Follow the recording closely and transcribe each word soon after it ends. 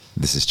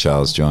This is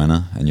Charles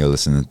Joyner, and you're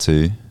listening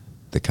to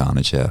The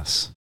Carnage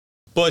House.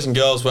 Boys and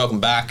girls, welcome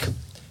back.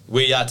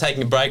 We are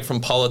taking a break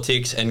from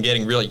politics and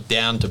getting really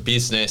down to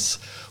business.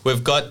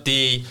 We've got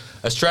the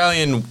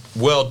Australian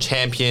world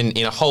champion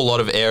in a whole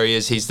lot of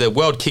areas. He's the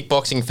World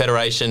Kickboxing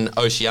Federation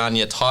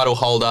Oceania title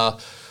holder,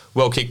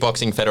 World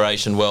Kickboxing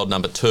Federation world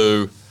number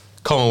 2,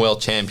 Commonwealth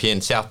champion,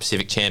 South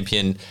Pacific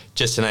champion,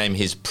 just to name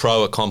his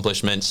pro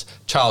accomplishments.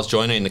 Charles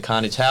Joyner in the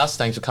Carnage House.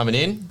 Thanks for coming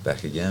in.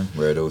 Back again,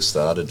 where it all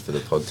started for the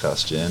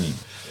podcast journey.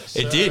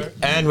 It did.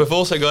 And we've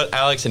also got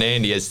Alex and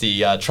Andy as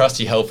the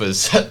trusty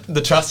helpers,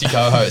 the trusty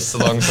co-hosts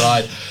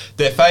alongside.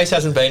 Their face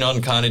hasn't been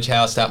on Carnage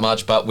House that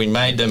much, but we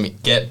made them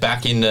get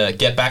back in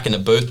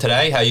the booth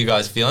today. How are you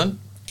guys feeling?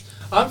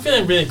 I'm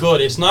feeling really good.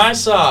 It's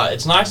nice.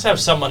 It's nice to have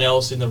someone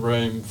else in the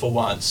room for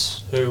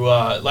once. Who,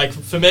 like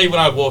for me,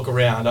 when I walk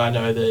around, I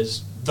know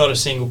there's not a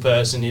single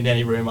person in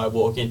any room I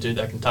walk into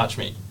that can touch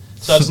me.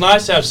 So it's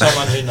nice to have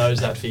someone who knows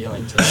that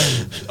feeling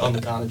today on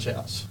the Carnage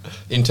House.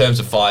 In terms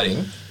of fighting.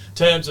 In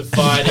terms of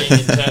clout,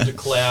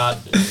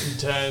 in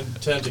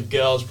terms of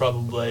girls,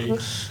 probably. All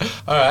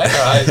right.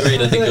 I agree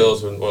that the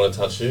girls wouldn't want to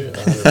touch you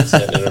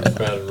 100% in a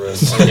crowded room.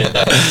 I get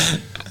that.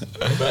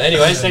 But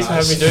anyways, thanks for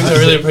having me, Dukes. I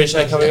really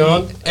appreciate coming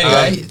on.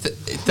 Anyway,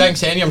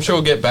 thanks, Andy. I'm sure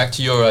we'll get back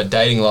to your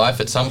dating life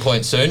at some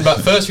point soon.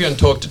 But first, we're going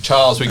to talk to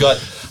Charles. We've got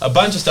a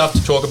bunch of stuff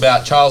to talk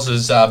about. Charles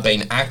has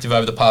been active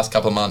over the past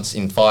couple of months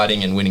in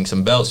fighting and winning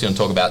some belts. We're going to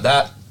talk about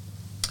that.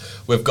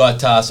 We've got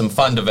some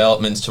fun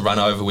developments to run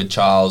over with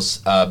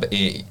Charles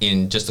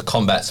in just the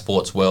combat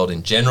sports world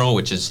in general,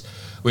 which has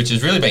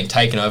really been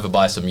taken over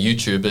by some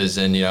YouTubers,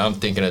 and I'm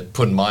thinking of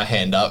putting my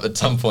hand up at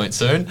some point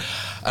soon.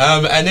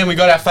 And then we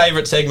got our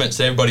favourite segments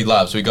that everybody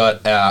loves. We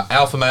got our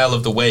Alpha Male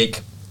of the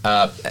Week,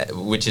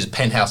 which is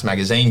Penthouse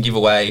Magazine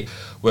giveaway.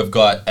 We've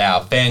got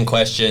our fan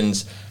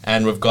questions,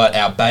 and we've got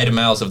our Beta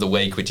Males of the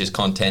Week, which is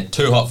content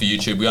too hot for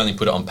YouTube. We only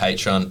put it on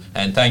Patreon,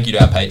 and thank you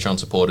to our Patreon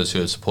supporters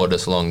who have supported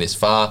us along this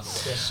far.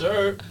 Yes,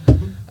 sir.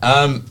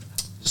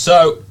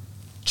 So,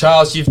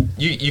 Charles,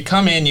 you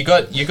come in. You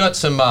got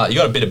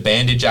a bit of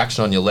bandage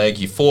action on your leg.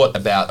 You fought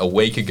about a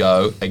week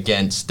ago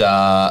against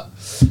I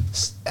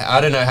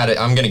don't know how to.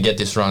 I'm going to get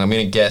this wrong. I'm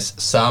going to guess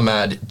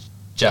Samad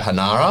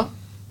Jahanara.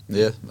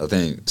 Yeah, I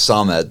think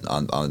Samad,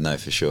 I know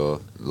for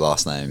sure.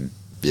 Last name,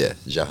 yeah,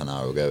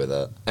 Jahanara, we'll go with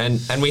that. And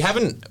we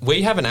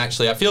haven't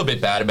actually. I feel a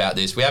bit bad about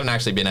this. We haven't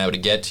actually been able to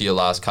get to your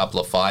last couple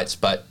of fights,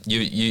 but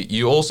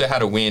you also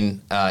had a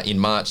win in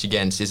March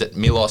against, is it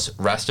Milos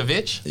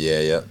Rastovic?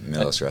 Yeah,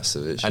 Milos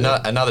Rastovic.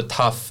 Another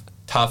tough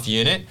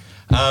unit.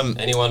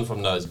 Anyone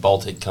from those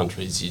Baltic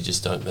countries you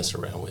just don't mess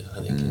around with,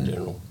 I think, in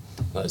general.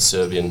 Those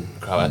Serbian,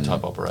 Croat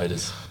type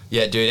operators.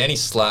 Yeah, dude, any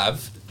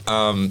Slav,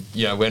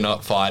 we're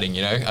not fighting,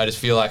 I just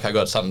feel like I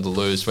got something to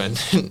lose when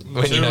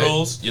Two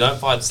rules: you don't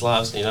fight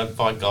Slavs and you don't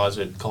fight guys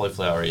with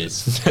cauliflower ears.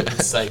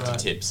 Safety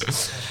tips.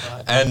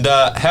 Right. And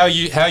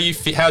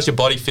how's your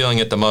body feeling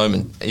at the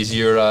moment? Is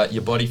your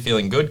body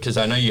feeling good? Because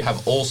I know you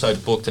have also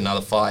booked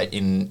another fight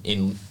in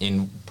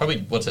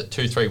probably,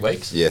 2-3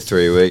 weeks? Yeah,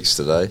 3 weeks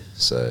today.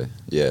 So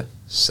yeah,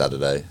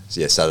 Saturday.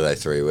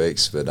 3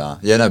 weeks. But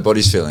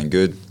body's feeling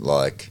good.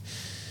 Like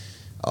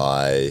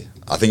I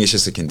think it's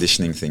just a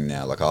conditioning thing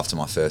now. Like after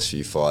my first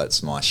few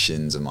fights, my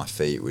shins and my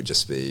feet would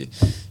just be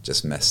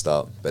messed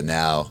up. But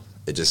now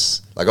it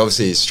just, like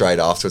obviously straight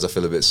afterwards I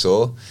feel a bit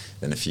sore.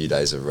 Then a few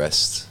days of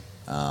rest.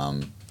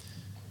 Now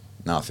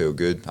I feel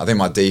good. I think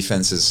my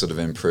defense has sort of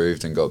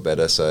improved and got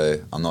better, so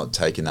I'm not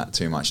taking that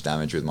too much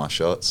damage with my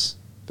shots.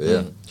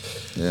 But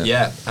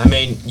yeah. I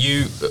mean,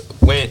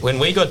 when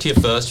we got to your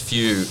first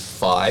few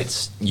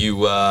fights,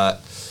 you had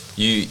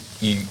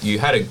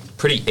a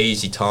pretty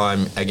easy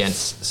time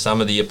against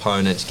some of the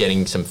opponents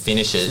getting some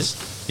finishes.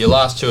 Your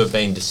last two have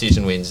been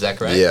decision wins, is that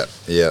correct?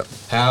 Yeah.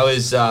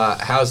 How's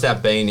that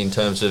been in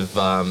terms of,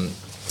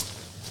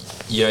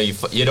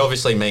 it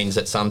obviously means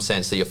at some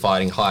sense that you're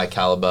fighting higher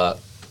caliber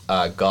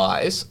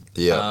guys.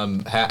 Yeah.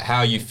 How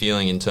are you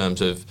feeling in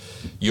terms of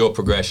your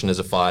progression as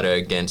a fighter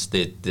against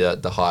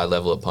the higher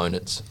level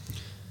opponents?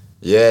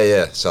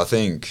 Yeah. So I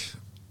think,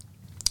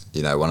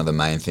 one of the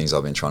main things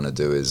I've been trying to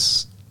do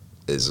is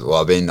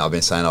I've been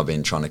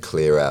trying to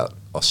clear out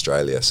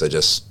Australia. So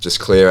just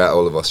clear out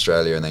all of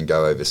Australia and then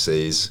go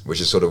overseas, which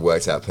has sort of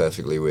worked out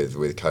perfectly with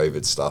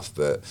COVID stuff.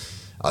 But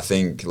I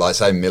think, like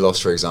say Milos,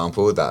 for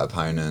example, that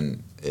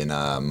opponent in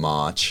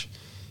March,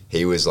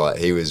 he was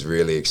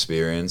really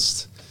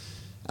experienced,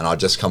 and I'd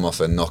just come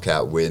off a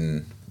knockout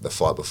win the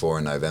fight before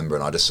in November,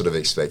 and I just sort of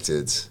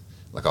expected,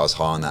 like I was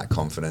high on that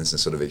confidence and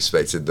sort of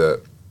expected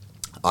that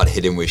I'd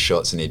hit him with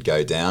shots and he'd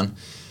go down.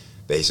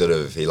 But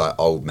he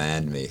old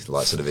manned me,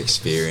 like sort of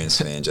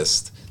experienced me, and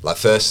just like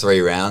first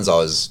 3 rounds I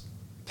was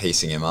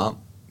piecing him up,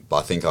 but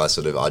I think I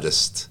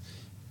just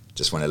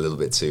went a little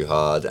bit too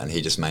hard, and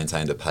he just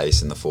maintained a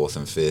pace in the 4th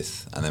and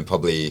 5th, and then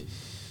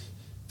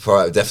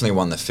definitely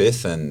won the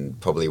 5th and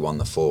probably won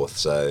the 4th.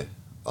 So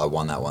I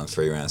won that one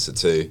 3 rounds to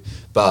 2.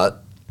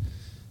 But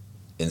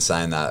in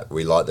saying that,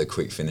 we like the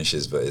quick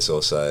finishes, but it's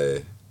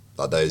also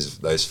like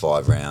those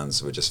 5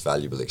 rounds were just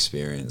valuable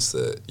experience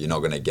that you're not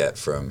going to get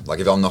from, like,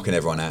 if I'm knocking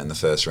everyone out in the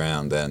first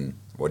round, then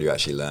what are you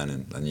actually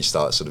learning? And you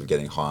start sort of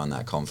getting high on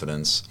that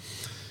confidence.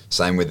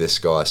 Same with this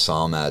guy,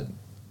 Salmad.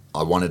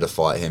 I wanted to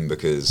fight him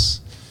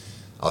because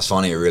I was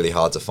finding it really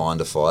hard to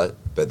find a fight,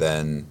 but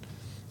then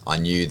I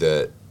knew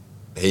that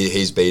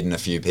he's beaten a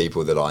few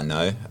people that I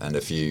know and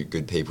a few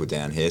good people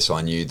down here, so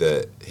I knew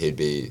that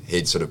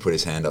he'd sort of put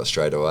his hand up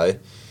straight away.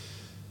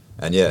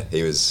 And yeah,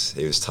 he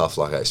was tough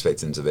like I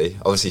expected him to be.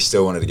 Obviously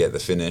still wanted to get the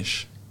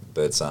finish,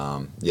 but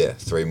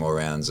 3 more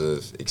rounds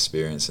of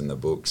experience in the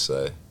book,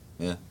 so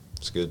yeah,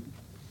 it's good.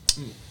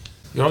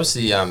 You're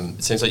obviously,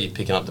 it seems like you're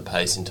picking up the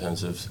pace in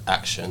terms of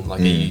action.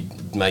 Like, are you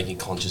making a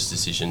conscious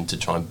decision to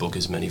try and book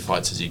as many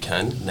fights as you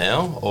can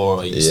now? Or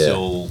are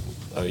you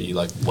are you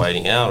like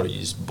waiting out, or are you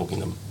just booking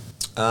them?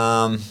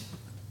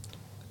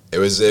 It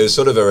was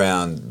sort of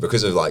around,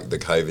 because of like the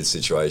COVID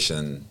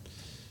situation,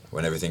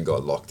 when everything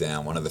got locked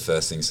down, one of the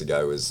first things to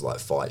go was like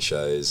fight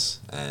shows,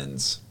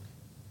 and,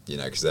 you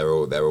know, because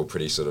they're all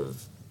pretty sort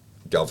of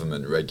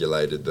government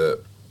regulated,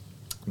 that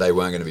they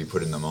weren't going to be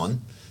putting them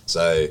on.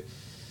 So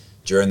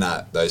during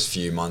those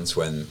few months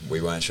when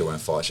we weren't sure when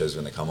fight shows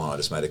were going to come on, I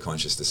just made a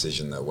conscious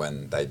decision that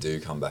when they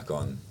do come back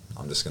on,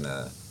 I'm just going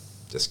to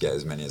just get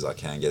as many as I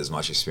can, get as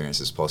much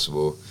experience as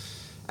possible,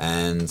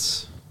 and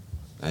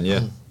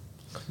yeah.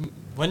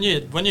 When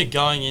you're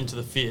going into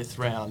the 5th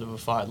round of a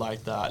fight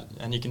like that,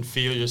 and you can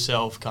feel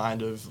yourself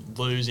kind of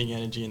losing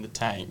energy in the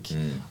tank,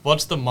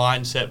 what's the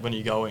mindset when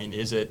you go in?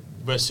 Is it,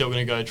 we're still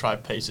going to go try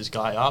to piece this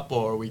guy up,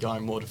 or are we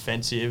going more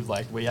defensive,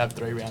 like we have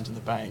 3 rounds in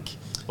the bank?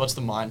 What's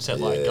the mindset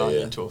like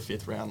going into a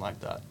 5th round like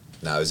that?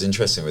 No, it was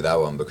interesting with that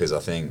one, because I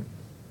think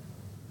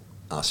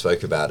I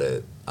spoke about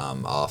it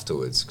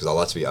afterwards, because I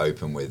like to be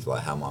open with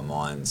like how my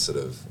mind's sort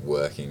of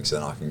working, so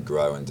then I can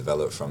grow and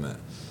develop from it.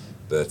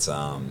 But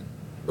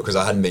because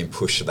I hadn't been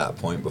pushed to that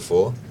point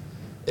before,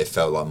 it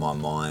felt like my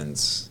mind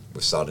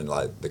was starting,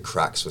 like the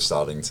cracks were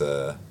starting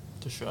to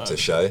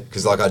show.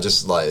 Because like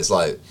it's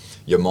like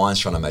your mind's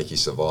trying to make you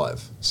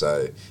survive.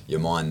 So your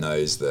mind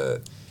knows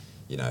that,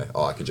 you know,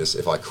 I could just,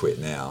 if I quit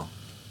now,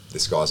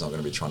 this guy's not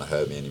going to be trying to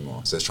hurt me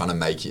anymore. So it's trying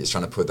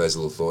to put those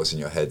little thoughts in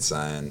your head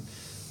saying,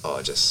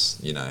 oh,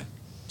 just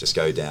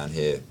go down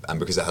here. And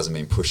because it hasn't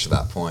been pushed to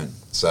that point.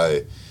 So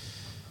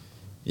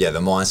yeah,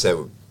 the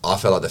mindset, I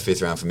felt like the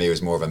 5th round for me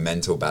was more of a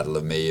mental battle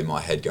of me in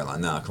my head going like,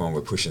 nah, come on, we're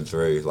pushing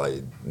through,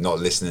 like not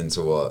listening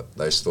to what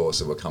those thoughts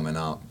that were coming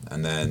up,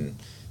 and then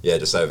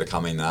just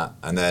overcoming that,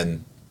 and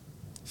then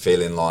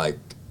feeling like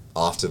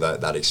after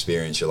that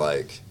experience, you're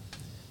like,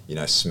 you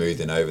know,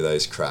 smoothing over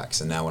those cracks,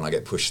 and now when I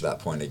get pushed to that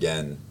point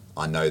again,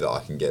 I know that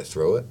I can get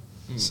through it.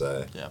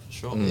 So yeah, for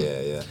sure.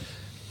 Yeah.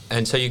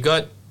 And so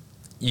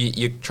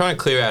you're trying to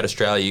clear out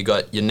Australia. You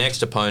got your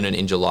next opponent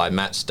in July,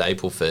 Matt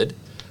Stapleford.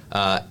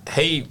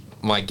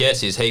 My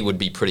guess is he would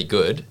be pretty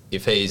good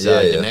if he's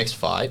your next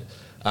fight.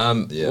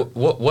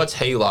 What's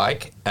he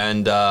like,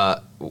 and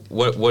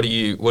what are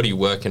you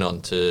working on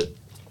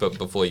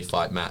before you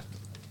fight Matt?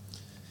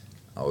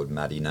 Old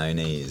Matty No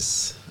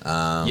Knees.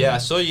 I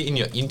saw you in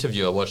your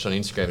interview I watched on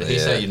Instagram, and he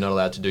said you're not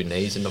allowed to do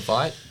knees in the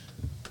fight.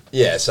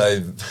 Yeah,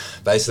 so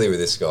basically with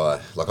this guy,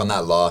 like on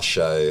that last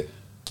show,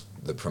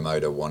 the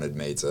promoter wanted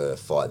me to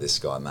fight this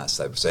guy, Matt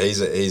Stapleford. So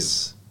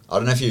he's I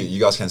don't know if you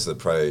guys came to the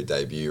pro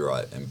debut,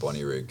 right, in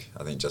Bonnyrigg.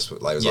 I think it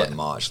was like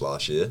March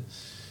last year.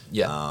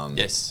 Yeah.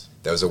 Yes.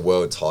 There was a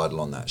world title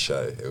on that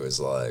show. It was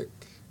like,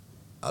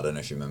 I don't know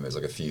if you remember, it was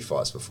like a few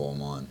fights before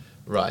mine.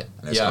 Right.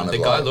 Yeah, the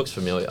guy looks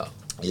familiar.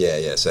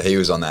 Yeah. So he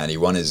was on that, and he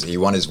won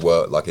his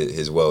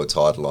world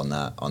title on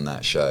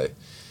that show.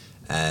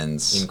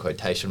 And in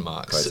quotation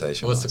marks.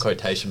 What's the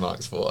quotation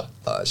marks for?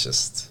 It's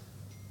just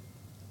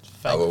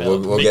fake belt.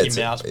 We'll Mickey get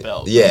Mouse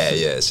belt. Yeah.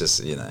 It's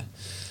just, you know.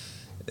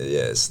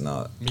 Yeah, it's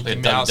not. Mickey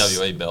Mouse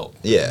WWE belt.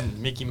 Yeah.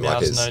 Mickey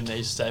Mouse No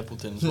Knees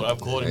Stapleton is what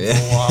I've called him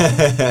for a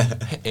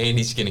while.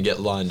 Andy's going to get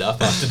lined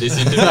up after this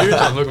interview,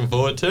 I'm looking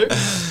forward to.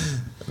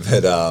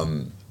 But,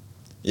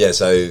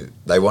 so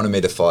they wanted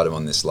me to fight him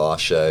on this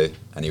last show,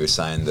 and he was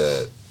saying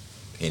that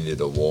he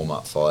needed a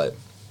warm-up fight.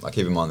 Like,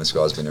 keep in mind, this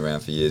guy's been around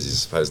for years. He's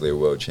supposedly a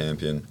world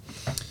champion.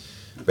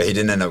 But he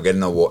didn't end up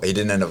getting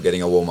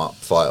a warm-up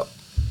fight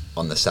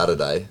on the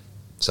Saturday.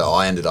 So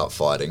I ended up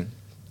fighting,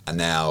 and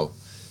now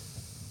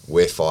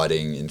we're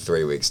fighting in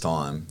 3 weeks'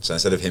 time. So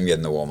instead of him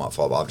getting the warm-up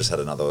fight, I've just had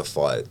another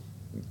fight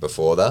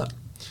before that.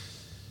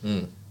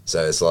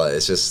 So it's like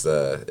it's just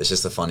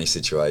a funny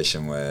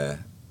situation where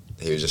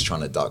he was just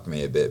trying to duck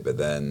me a bit, but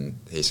then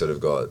he sort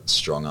of got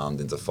strong-armed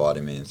into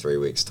fighting me in 3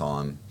 weeks'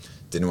 time.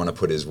 Didn't want to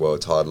put his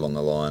world title on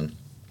the line.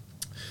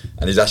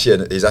 And he's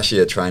actually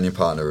a training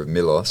partner of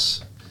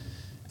Milos,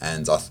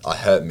 and I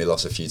hurt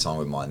Milos a few times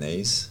with my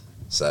knees.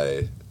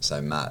 So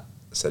Matt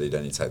said he'd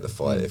only take the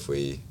fight if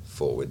we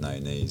fought with no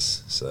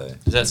knees. So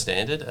is that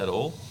standard at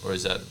all, or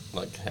is that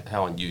like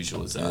how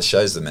unusual is that? It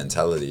shows the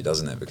mentality,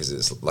 doesn't it? Because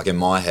it's like in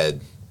my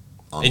head.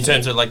 In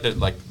terms of like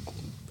the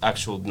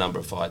actual number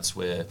of fights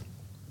where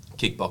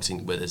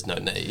kickboxing where there's no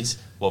knees,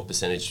 what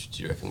percentage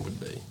do you reckon would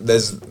be?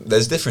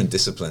 There's different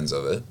disciplines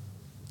of it.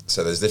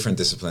 so there's different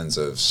disciplines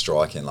of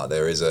striking. Like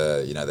there's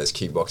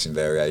kickboxing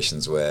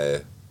variations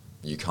where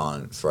you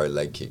can't throw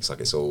leg kicks,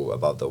 like it's all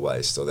above the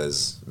waist, or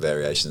there's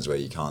variations where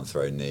you can't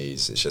throw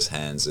knees, it's just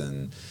hands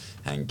and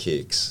hand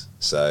kicks.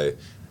 So,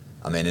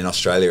 I mean, in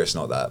Australia it's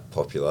not that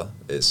popular.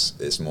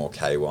 It's more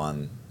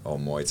K1 or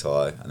Muay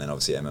Thai, and then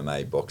obviously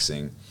MMA,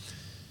 boxing.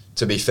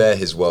 To be fair,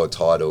 his world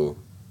title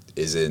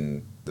is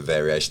in the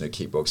variation of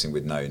kickboxing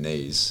with no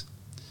knees.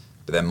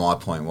 But then my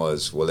point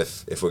was, well,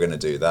 if we're going to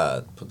do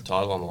that, Put the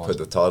title on the line. put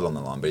the title on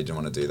the line, but he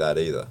didn't want to do that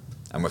either.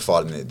 And we're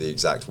fighting the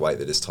exact weight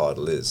that his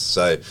title is.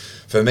 So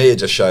for me, it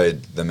just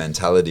showed the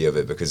mentality of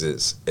it, because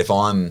it's if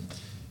I'm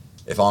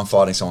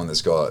fighting someone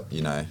that's got,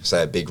 you know,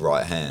 say a big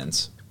right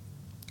hand,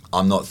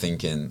 I'm not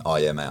thinking, oh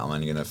yeah, mate, I'm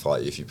only going to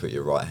fight you if you put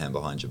your right hand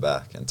behind your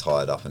back and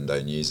tie it up and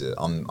don't use it.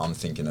 I'm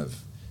thinking of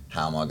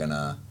how am I going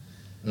to,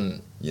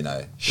 you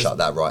know, shut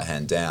that right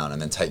hand down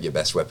and then take your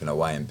best weapon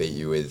away and beat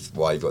you with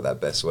why you've got that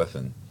best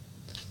weapon.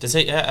 Does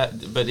he?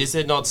 But is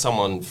there not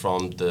someone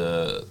from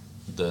the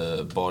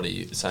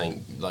body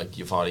saying, like,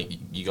 you're fighting,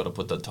 you got to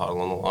put the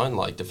title on the line,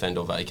 like defend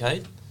or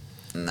vacate?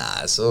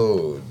 Nah, it's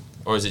all...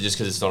 Or is it just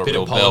because it's not a Bit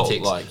real of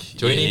politics. belt? Like,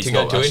 do we need to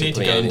go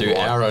and do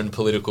our own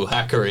political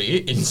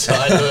hackery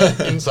inside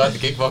the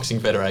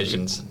kickboxing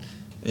federations?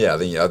 Yeah,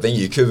 I think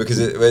you could, because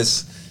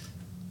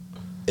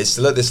it's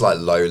still at this like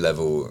low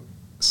level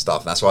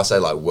stuff. That's why I say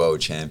like world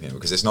champion,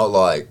 because it's not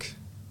like,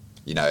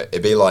 you know,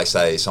 it'd be like,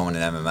 say, someone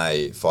in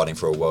MMA fighting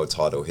for a world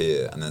title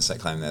here and then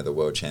claiming they're the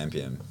world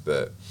champion,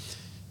 but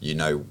you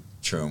know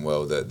true and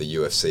well that the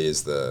UFC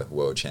is the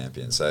world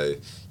champion. So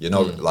you're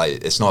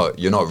not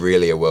you're not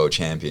really a world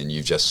champion.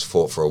 You've just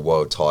fought for a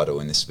world title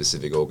in this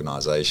specific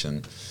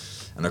organisation,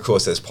 and of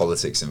course there's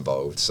politics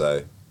involved.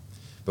 So,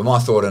 but my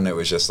thought on it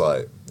was just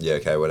like, yeah,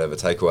 okay, whatever.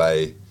 Take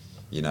away,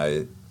 you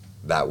know,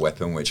 that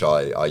weapon which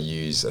I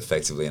use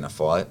effectively in a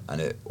fight,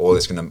 and all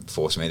it's going to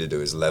force me to do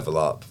is level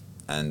up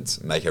and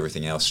make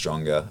everything else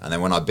stronger. And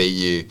then when I beat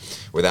you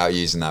without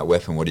using that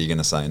weapon, what are you going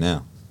to say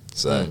now?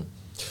 So.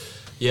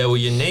 Yeah, well,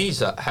 your knees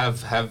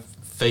have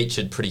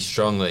featured pretty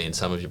strongly in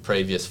some of your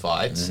previous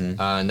fights.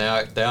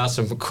 Now, they are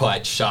some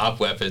quite sharp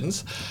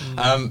weapons.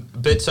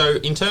 But so,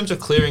 in terms of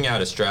clearing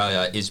out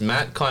Australia, is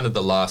Matt kind of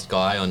the last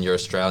guy on your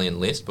Australian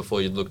list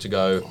before you'd look to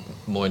go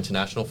more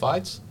international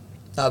fights?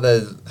 No,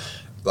 there's...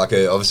 Like,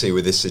 obviously,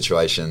 with this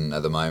situation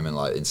at the moment,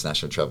 like,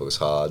 international travel is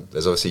hard.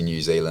 There's obviously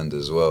New Zealand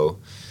as well.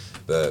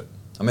 But,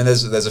 I mean,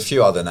 there's a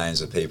few other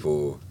names of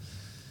people,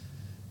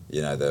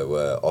 you know, that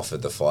were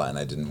offered the fight and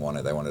they didn't want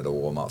it. They wanted a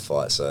warm-up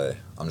fight. So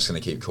I'm just going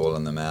to keep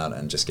calling them out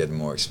and just getting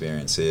more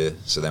experience here.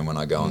 So then when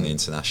I go on the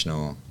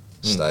international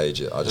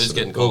stage, I just... Who's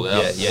getting called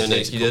out? Yeah,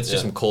 let's do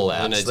some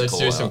call-outs. Let's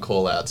do some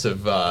call-outs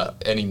of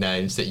any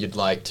names that you'd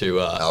like to...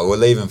 we'll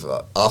leave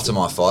them after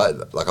my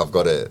fight. Like, I've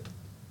got it...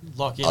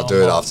 I'll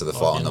do it after the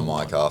fight on the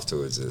mic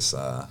afterwards. It's,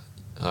 all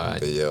right.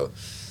 But yeah,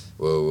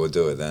 we'll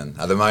do it then.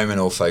 At the moment,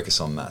 I'll focus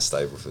on Matt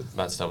Stableford.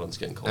 Matt Stableton's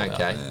getting called out.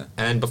 Okay. Yeah.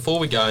 And before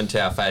we go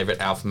into our favourite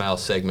alpha male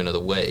segment of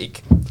the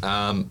week,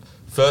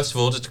 first of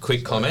all, just a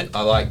quick comment.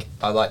 I like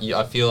you.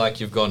 I feel like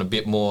you've gone a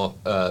bit more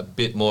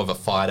of a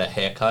fighter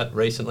haircut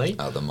recently.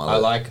 Oh, the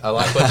mullet. I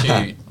like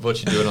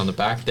what you're doing on the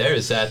back there.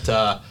 Is that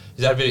a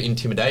bit of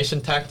intimidation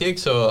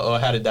tactics, or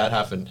how did that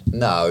happen?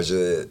 No,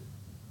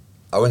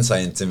 I wouldn't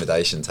say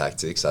intimidation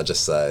tactics. I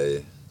just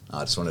wanted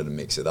to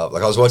mix it up.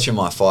 Like, I was watching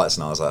my fights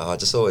and I was like, I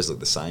just always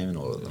look the same in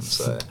all of them.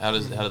 So How do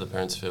the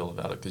parents feel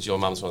about it? Because your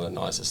mum's one of the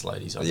nicest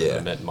ladies I've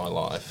ever met in my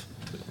life.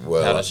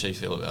 well, How does she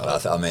feel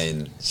about it? I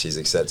mean, she's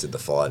accepted the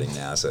fighting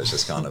now, so it's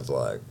just kind of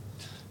like,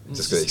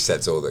 just got to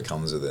accept all that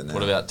comes with it now.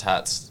 What about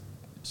tats?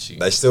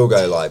 They still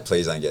go like,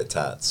 please don't get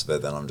tats,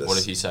 but then I'm just... What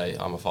if you say,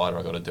 I'm a fighter,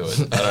 I got to do it.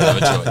 I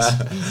don't have a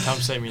choice. Come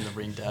see me in the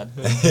ring, Dad.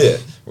 Yeah,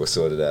 we'll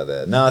sort it out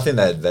there. No, I think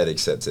they'd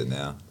accept it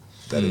now.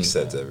 They'd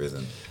accept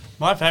everything.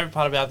 My favourite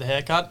part about the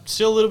haircut,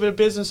 still a little bit of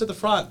business at the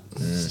front.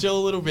 Still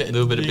a little bit. A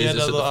little bit of You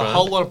business had at the front. A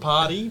whole lot of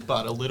party,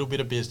 but a little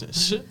bit of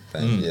business.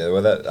 Yeah,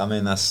 well,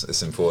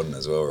 it's important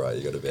as well, right?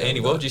 You got to be.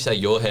 Andy, what would you say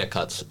your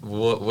haircuts?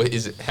 What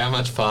is it? How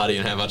much party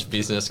and how much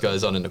business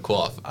goes on in the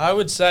quaff? I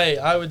would say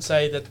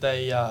that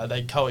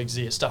they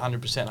coexist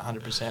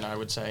 100%. I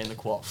would say in the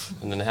quaff.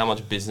 And then how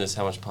much business,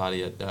 how much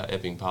party at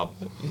Epping Pub?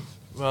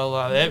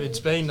 Well, it's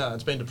been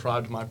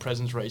deprived of my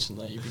presence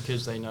recently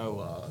because they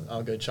know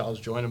I'll go Charles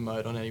Joyner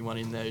mode on anyone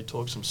in there who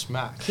talks some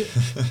smack.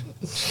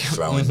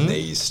 Throwing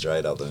knees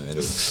straight up the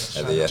middle.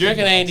 Do you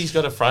reckon Andy's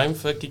got a frame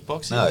for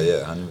kickboxing? No,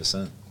 yeah,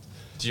 100%.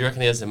 Do you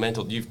reckon he has the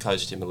mental... You've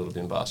coached him a little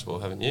bit in basketball,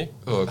 haven't you?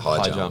 Or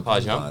High jump.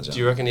 High jump. Do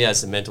you reckon he has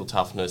the mental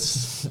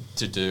toughness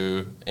to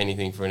do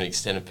anything for an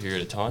extended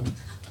period of time?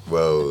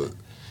 Well,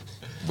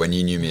 when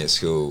you knew me at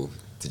school,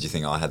 did you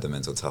think I had the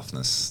mental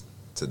toughness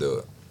to do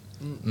it?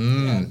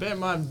 Yeah, bear in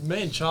mind,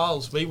 me and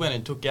Charles, we went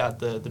and took out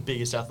the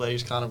biggest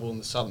athletics carnival in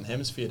the Southern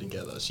Hemisphere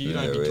together. So you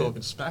don't be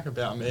talking smack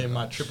about me and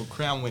my Triple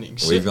Crown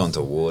winnings. We've gone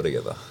to war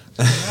together.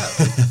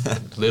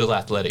 Little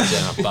athletics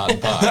down at Barton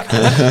Park.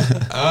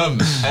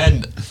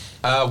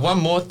 And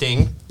one more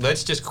thing,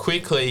 let's just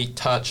quickly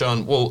touch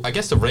on, well, I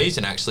guess the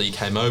reason actually you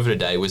came over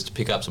today was to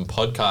pick up some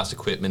podcast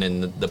equipment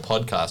and the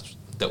podcast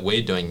that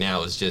we're doing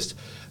now is just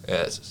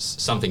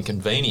something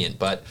convenient.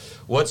 But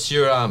what's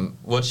your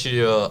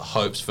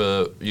hopes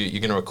for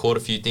you're going to record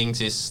a few things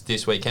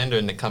this weekend or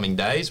in the coming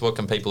days? What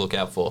can people look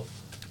out for?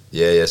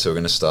 Yeah. So we're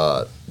going to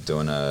start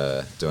doing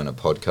a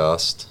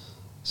podcast.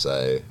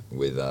 So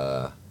with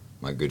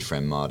my good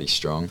friend Marty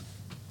Strong,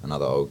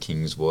 another old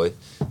Kings boy,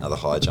 another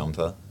high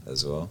jumper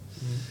as well.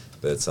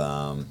 But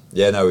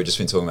we've just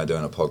been talking about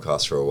doing a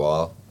podcast for a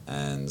while,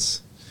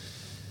 and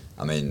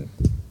I mean,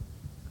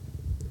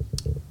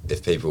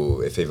 if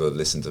people have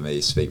listened to me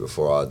speak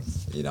before,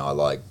 I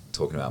like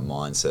talking about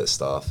mindset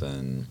stuff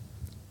and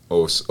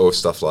all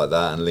stuff like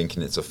that, and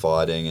linking it to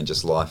fighting and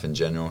just life in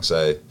general.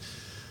 So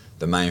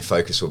the main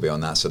focus will be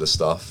on that sort of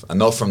stuff, and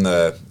not from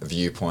the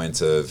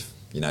viewpoint of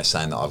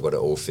saying that I've got it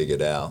all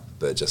figured out,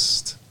 but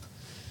just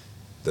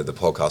that the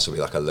podcast will be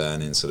like a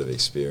learning sort of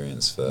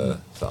experience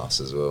for us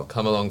as well.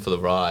 Come along for the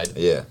ride.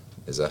 Yeah,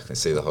 exactly.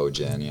 See the whole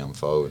journey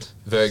unfold.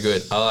 Very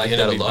good. I like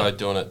that a lot. Both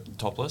doing it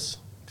topless?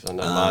 Because I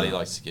know Marty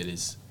likes to get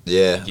his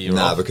gear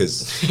off.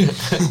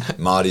 Because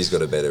Marty's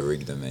got a better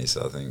rig than me,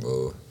 so I think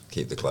we'll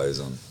keep the clothes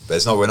on.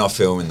 But we're not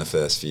filming the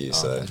first few,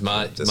 so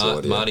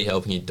Marty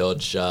helping you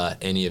dodge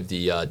any of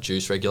the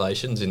juice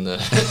regulations in the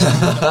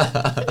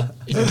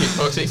in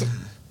kickboxing.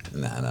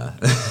 No.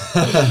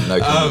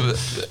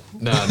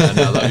 No.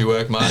 Love your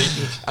work, Marty.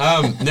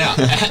 Now,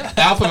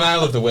 Alpha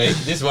Male of the Week.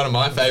 This is one of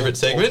my favourite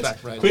segments.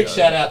 Quick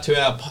shout out to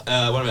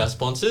our one of our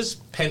sponsors,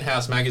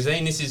 Penthouse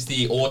Magazine. This is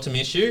the autumn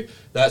issue.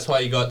 That's why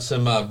you got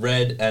some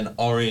red and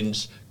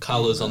orange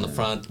colours on the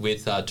front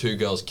with two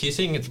girls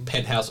kissing. It's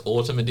Penthouse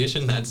Autumn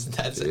Edition.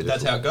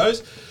 That's how it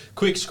goes.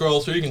 Quick scroll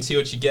through. You can see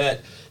what you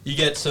get. You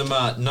get some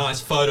nice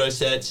photo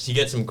sets. You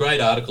get some great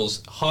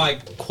articles. High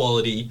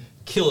quality.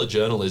 Killer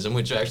journalism,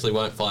 which you actually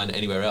won't find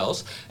anywhere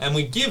else, and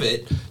we give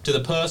it to the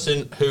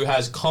person who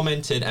has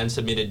commented and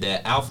submitted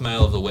their Alpha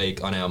Male of the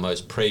Week on our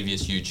most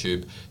previous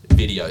YouTube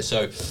video.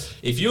 So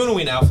if you want to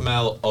win Alpha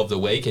Male of the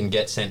Week and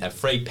get sent a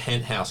free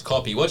Penthouse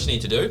copy, what you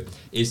need to do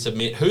is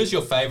submit who's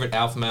your favourite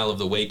Alpha Male of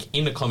the Week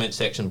in the comment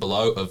section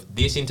below of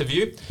this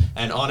interview,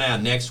 and on our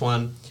next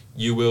one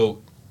you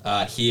will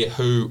hear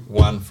who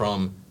won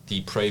from the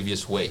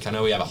previous week. I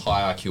know we have a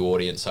high IQ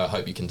audience, so I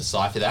hope you can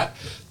decipher that.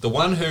 The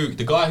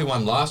guy who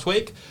won last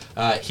week,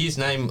 his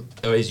name,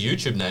 or his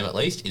YouTube name at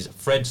least, is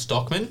Fred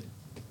Stockman.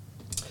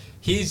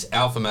 His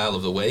Alpha Male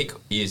of the Week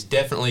is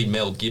definitely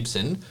Mel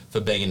Gibson for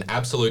being an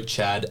absolute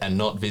Chad and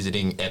not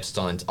visiting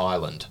Epstein's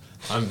Island.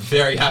 I'm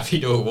very happy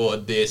to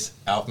award this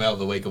Alpha Male of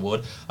the Week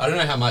award. I don't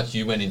know how much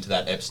you went into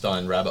that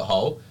Epstein rabbit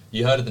hole.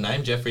 You heard of the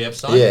name, Jeffrey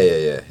Epstein?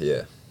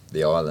 Yeah.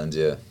 The island,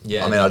 yeah.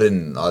 Yeah. I mean, I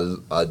didn't.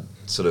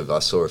 I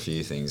saw a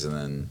few things and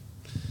then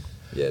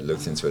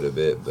looked into it a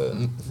bit, but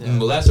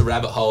well, that's a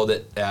rabbit hole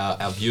that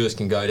our viewers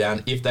can go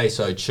down if they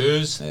so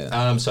choose.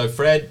 So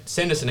Fred,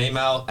 send us an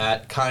email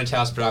at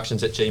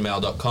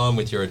carnagehouseproductions@gmail.com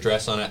with your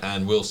address on it,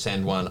 and we'll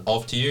send one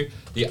off to you.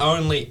 The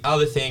only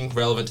other thing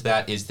relevant to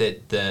that is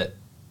that the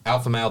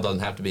alpha male doesn't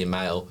have to be a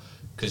male,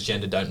 because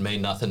gender don't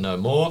mean nothing no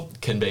more.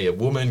 Can be a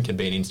woman, can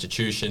be an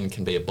institution,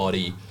 can be a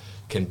body,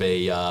 can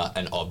be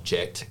an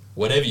object,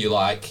 whatever you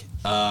like.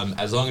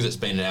 As long as it's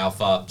been an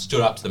alpha,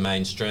 stood up to the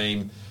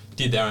mainstream,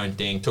 did their own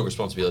thing, took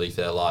responsibility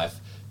for their life,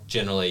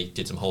 generally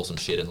did some wholesome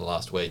shit in the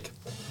last week.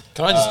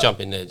 Can I just jump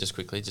in there just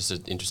quickly, just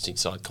an interesting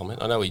side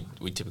comment? I know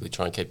we typically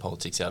try and keep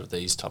politics out of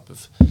these type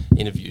of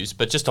interviews,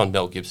 but just on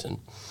Mel Gibson.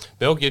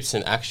 Mel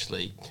Gibson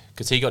actually,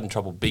 because he got in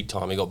trouble big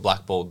time, he got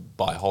blackballed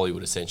by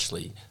Hollywood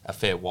essentially a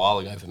fair while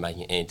ago for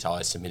making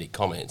anti-Semitic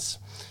comments.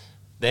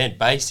 Then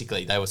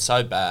basically they were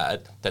so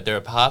bad that there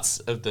are parts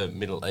of the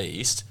Middle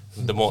East,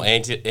 the more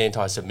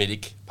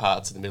anti-Semitic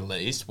parts of the Middle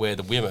East, where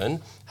the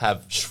women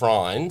have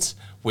shrines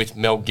with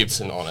Mel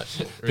Gibson on it.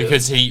 Really?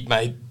 Because he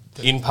made,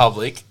 in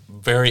public,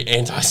 very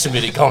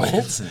anti-Semitic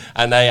comments,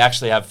 and they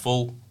actually have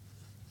full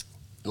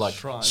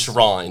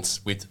shrines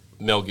with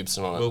Mel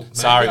Gibson on it. Well,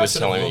 Sari was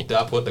telling me. I looked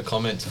up what the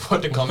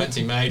comments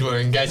he made were,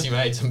 in case he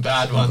made some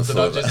bad ones that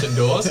I've just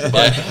endorsed.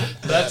 But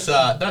that's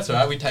all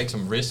right. We take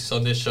some risks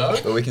on this show.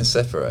 But we can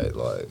separate,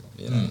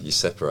 you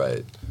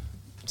separate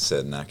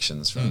certain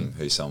actions from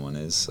who someone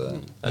is.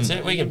 So. That's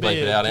it. We can bleep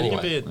it out anyway.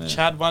 You can be a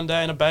Chad one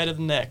day and a beta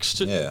the next.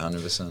 Yeah,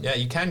 100%. Yeah,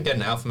 you can get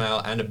an alpha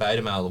male and a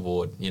beta male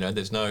award.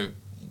 There's no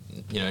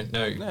reason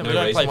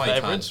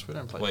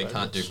why you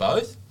can't do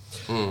both.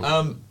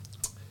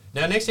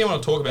 Now, next thing I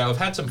want to talk about, we've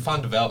had some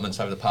fun developments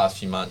over the past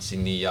few months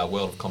in the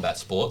world of combat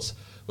sports.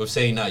 We've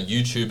seen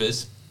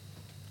YouTubers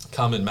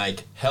come and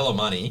make hella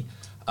money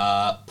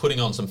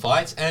putting on some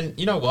fights. And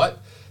you know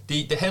what?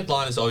 The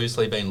headline has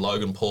obviously been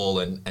Logan Paul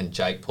and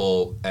Jake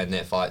Paul and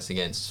their fights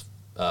against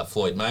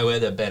Floyd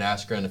Mayweather, Ben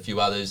Askren, a few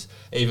others,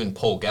 even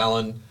Paul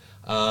Gallen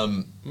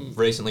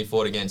recently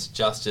fought against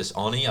Justice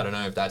Oni. I don't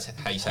know if that's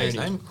how you say his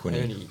name.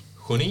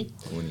 Huni.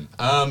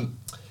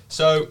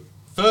 So,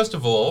 first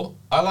of all,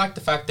 I like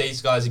the fact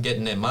these guys are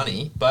getting their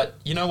money, but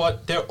you know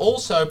what? They're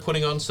also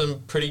putting on some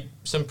pretty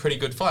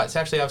good fights. They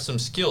actually have some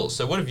skills.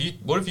 So, what have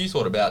you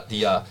thought about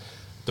the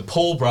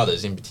Paul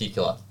brothers in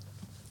particular?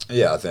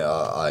 Yeah, I think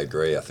I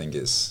agree. I think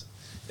it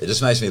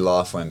just makes me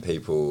laugh when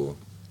people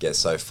get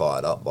so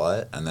fired up by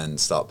it and then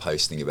start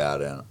posting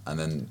about it, and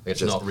then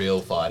It's not real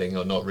fighting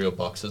or not real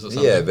boxers or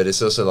something. yeah, but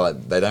it's also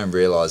like they don't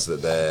realize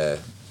that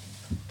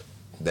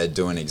they're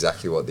doing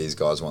exactly what these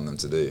guys want them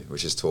to do,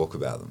 which is talk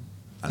about them.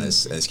 And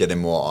it's getting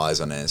more eyes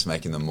on it. It's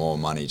making them more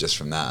money just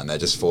from that, and they're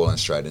just falling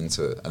straight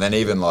into it. And then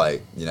even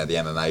like the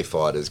MMA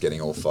fighters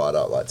getting all fired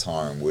up, like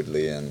Tyron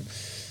Woodley, and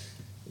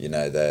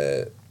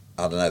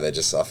I don't know.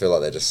 I feel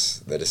like they're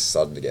just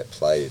starting to get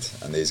played,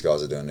 and these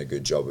guys are doing a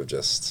good job of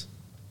just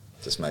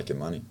making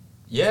money.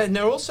 Yeah, and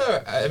they're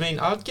also, I mean,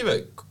 I'd give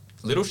a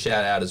little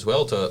shout out as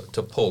well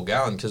to Paul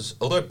Gallen, because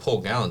although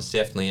Paul Gallen's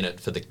definitely in it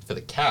for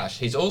the cash,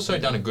 he's also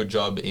done a good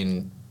job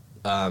in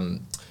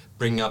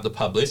bringing up the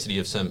publicity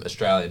of some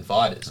Australian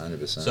fighters.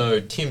 100%. So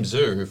Tim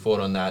Tszyu, who fought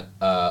on that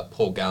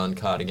Paul Gallen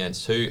card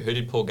against who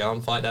did Paul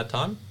Gallen fight that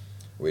time?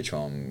 Which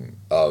one?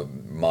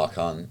 Mark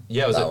Hunt.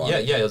 Yeah,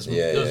 it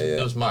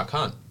It was Mark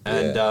Hunt,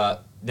 and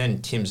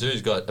then Tim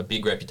Tszyu's got a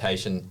big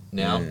reputation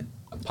now,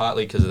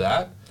 partly because of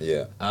that.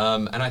 Yeah.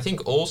 And I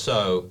think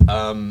also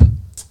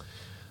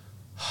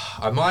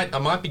I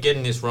might be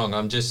getting this wrong.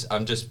 I'm just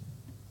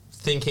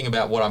thinking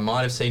about what I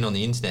might have seen on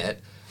the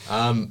internet.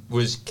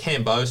 Was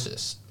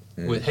Kambosos.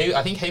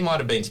 I think he might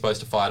have been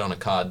supposed to fight on a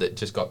card that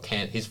just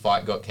his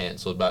fight got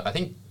cancelled, but I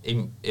think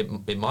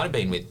it might have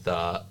been with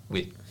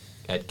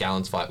at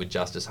Gallen's fight with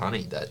Justice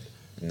Honey that.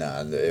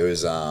 No, it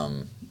was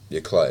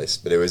you're close,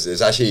 but it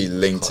was actually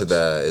linked to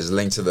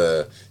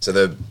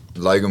the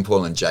Logan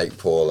Paul and Jake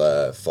Paul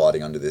are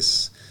fighting under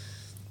this.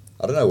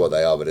 I don't know what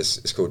they are, but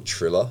it's called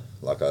Triller.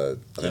 I think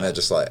they're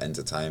just like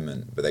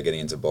entertainment, but they're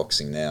getting into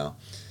boxing now.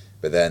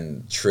 But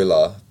then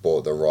Triller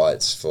bought the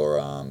rights for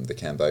the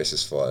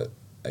Kambosos fight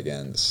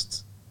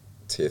against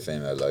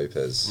Teofimo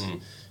Lopez,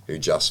 who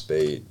just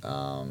beat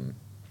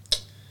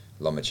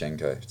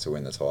Lomachenko to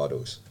win the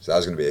titles. So that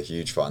was going to be a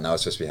huge fight. And that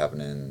was supposed to be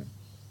happening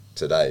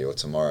today or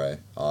tomorrow,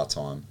 our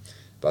time.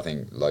 But I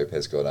think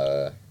Lopez got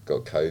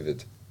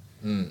COVID.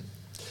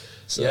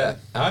 So. Yeah,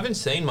 I haven't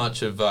seen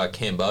much of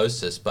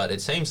Kambosos, but it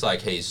seems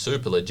like he's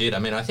super legit. I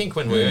mean, I think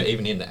when we were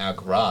even in our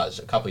garage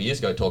a couple of years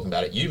ago talking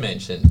about it, you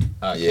mentioned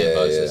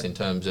Kambosos in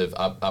terms of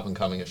up and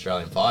coming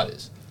Australian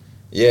fighters.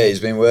 Yeah, he's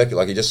been working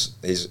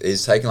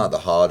he's taken like the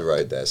hard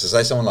road there. So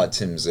say someone like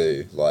Tim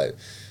Tszyu, like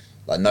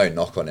no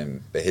knock on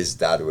him, but his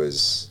dad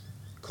was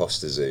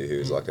Costa Tszyu, who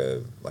was like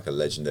a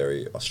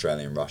legendary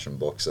Australian Russian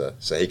boxer.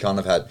 So he kind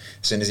of had,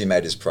 as soon as he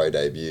made his pro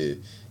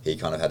debut, he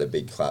kind of had a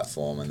big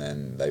platform, and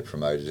then they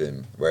promoted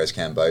him. Whereas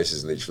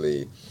Kambosos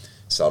literally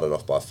started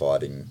off by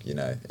fighting,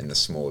 in the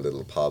small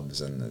little pubs,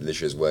 and literally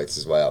has worked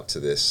his way up to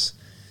this.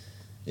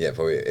 Yeah,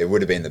 probably it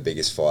would have been the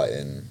biggest fight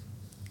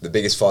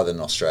that an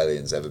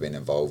Australian's ever been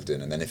involved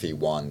in. And then if he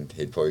won,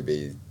 he'd probably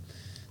be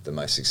the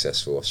most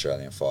successful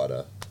Australian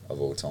fighter of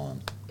all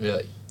time.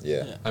 Really?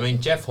 Yeah. I mean,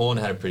 Jeff Horn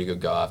had a pretty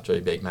good go after he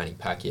beat Manny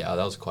Pacquiao.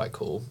 That was quite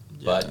cool.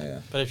 Yeah.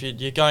 But if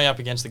you're going up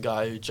against the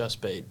guy who just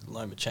beat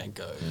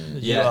Lomachenko,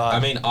 I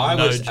mean,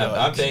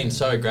 I've been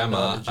so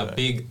a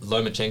big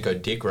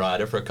Lomachenko dick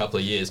rider for a couple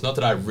of years. Not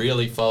that I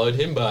really followed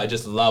him, but I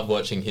just love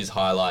watching his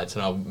highlights,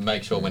 and I'll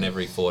make sure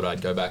whenever he fought,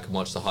 I'd go back and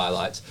watch the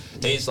highlights.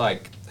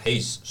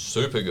 He's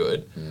super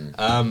good.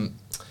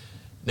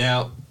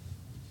 Now,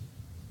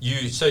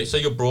 so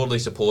you're broadly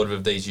supportive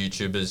of these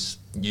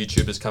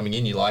YouTubers coming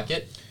in. You like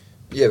it?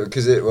 Yeah,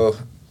 because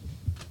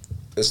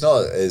it's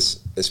not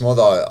it's more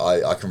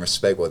that I can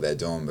respect what they're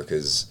doing,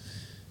 because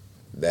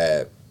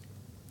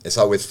it's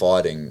like with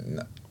fighting,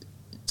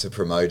 to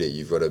promote it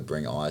you've got to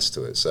bring eyes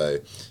to it. So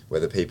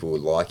whether people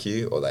like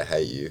you or they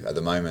hate you, at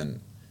the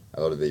moment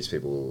a lot of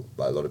people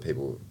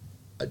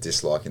are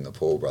disliking the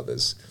Paul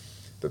brothers,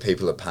 but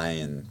people are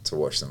paying to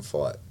watch them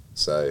fight.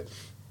 So,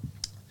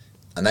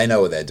 and they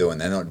know what they're doing.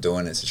 They're not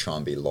doing it to try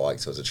and be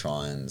liked or to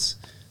try and.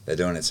 They're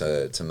doing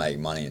it to make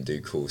money and do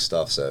cool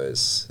stuff. So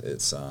it's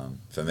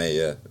for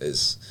me,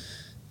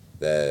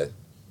 they're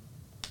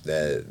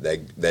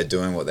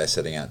doing what they're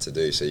setting out to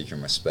do. So you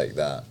can respect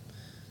that.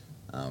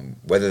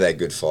 Whether they're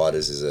good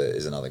fighters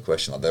is another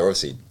question. Like they're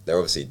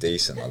obviously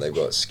decent. Like they've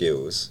got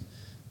skills,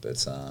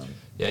 but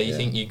you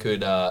think you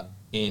could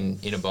in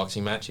a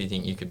boxing match? You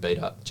think you could beat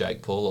up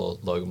Jake Paul or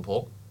Logan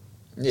Paul?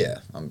 Yeah,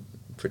 I'm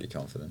pretty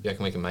confident. You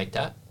reckon we can make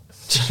that?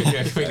 We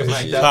can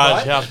make that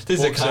fight? This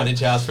is a Carnage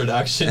House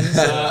Productions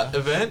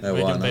event. No,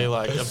 we can be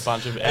like a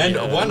bunch of and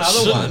one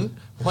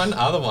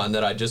other one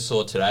that I just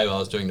saw today while I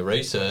was doing the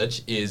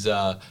research is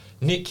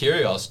Nick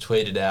Kyrgios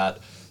tweeted out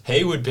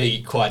he would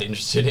be quite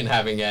interested in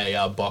having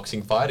a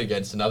boxing fight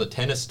against another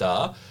tennis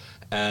star,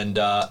 and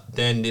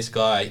then this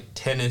guy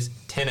tennis.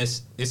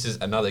 This is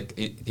another.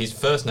 His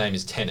first name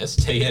is Tennis,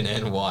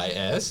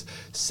 TNNYS.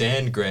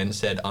 Sandgren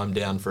said, "I'm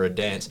down for a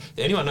dance."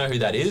 Anyone know who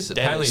that is?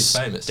 Apparently, he's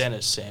famous.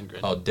 Dennis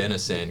Sandgren. Oh,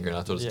 Dennis Sandgren.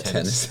 I thought it was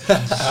Tennis.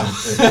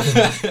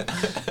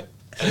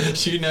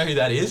 Do you know who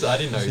that is? I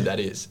didn't know who that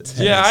is.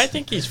 Yeah, I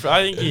think he's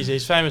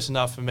famous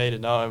enough for me to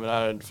know him, and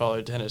I don't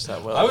follow tennis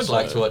that well. I would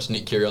like to watch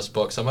Nick Kyrgios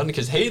box someone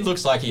because he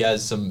looks like he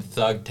has some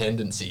thug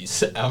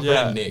tendencies. Our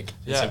friend Nick.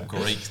 It's some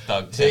Greek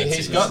thug See,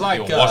 tendencies. he's got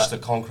like You'll watch the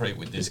concrete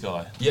with this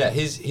guy. Yeah,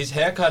 his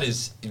haircut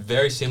is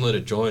very similar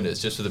to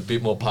Joiner's, just with a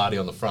bit more party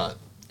on the front.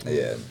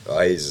 Yeah,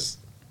 he's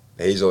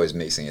always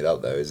mixing it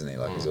up though, isn't he?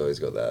 Like he's always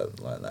got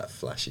that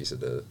flashy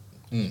sort of.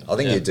 I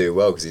think he'd do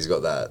well because he's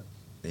got that.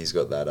 I think he's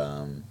got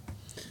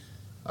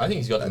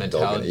the that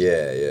mentality.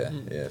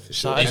 Yeah, for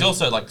sure. He's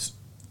also like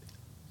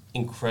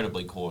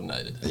incredibly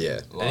coordinated.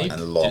 Yeah, Like,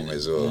 and long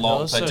as well.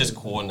 Long, Also- but just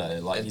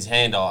coordinated. Like his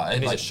hand-eye.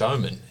 And he's like, a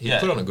showman. He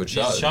put on a good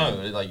show. He's a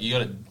showman. Like you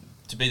got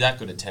to be that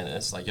good at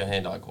tennis. Like your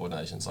hand-eye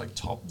coordination is like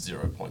top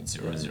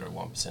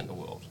 0.001% of the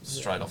world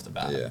straight off the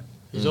bat. Yeah.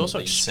 He's also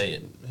You see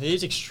it.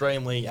 he's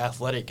extremely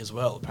athletic as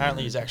well.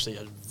 Apparently, he's actually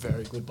a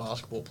very good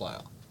basketball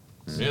player.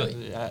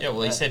 Really? Yeah,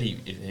 well, he said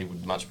he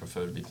would much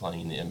prefer to be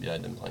playing in the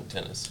NBA than playing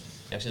tennis.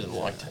 He actually doesn't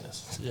like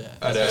tennis. Yeah,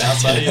 I know.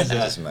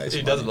 Just makes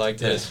He money. doesn't like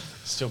tennis.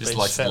 still Just beats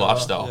likes the Federer,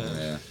 lifestyle.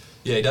 Yeah.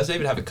 Yeah. He doesn't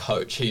even have a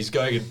coach. He's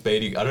going and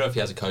beating. I don't know if he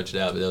has a coach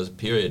now, but there was a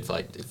period for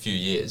like a few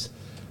years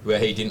where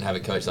he didn't have a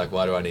coach. Like,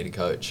 why do I need a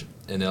coach?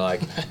 And they're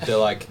like,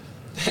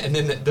 and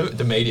then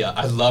the media.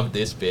 I loved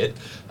this bit.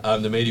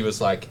 The media was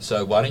like,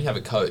 so why don't you have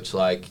a coach?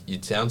 Like,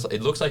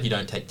 it looks like you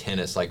don't take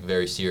tennis like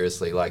very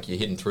seriously. Like, you're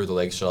hitting through the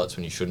leg shots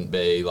when you shouldn't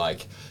be.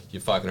 Like,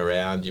 you're fucking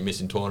around. You're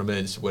missing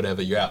tournaments,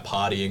 whatever. You're out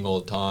partying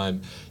all the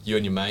time. You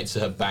and your mates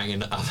are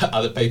banging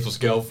other people's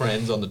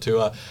girlfriends on the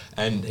tour.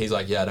 And he's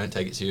like, yeah, I don't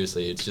take it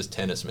seriously. It's just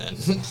tennis, man.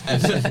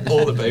 And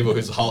all the people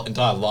whose whole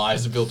entire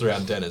lives are built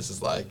around tennis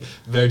is like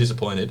very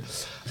disappointed.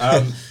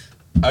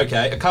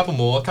 Okay, a couple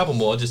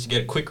more just to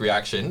get a quick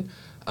reaction.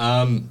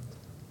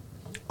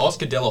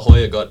 Oscar De La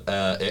Hoya got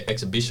an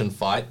exhibition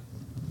fight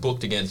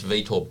booked against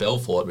Vitor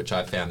Belfort, which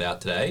I found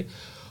out today.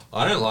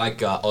 I don't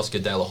like Oscar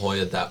De La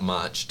Hoya that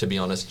much, to be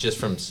honest, just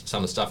from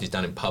some of the stuff he's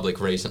done in public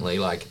recently.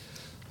 Like,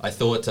 I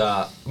thought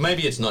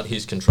maybe it's not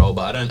his control,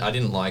 but I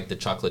didn't like the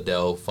Chuck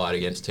Liddell fight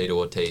against Tito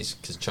Ortiz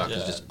because Chuck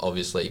was just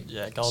obviously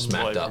Golden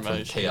smacked Boy up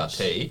from Promotions.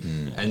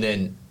 TRT, and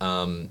then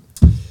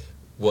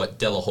what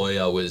De La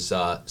Hoya was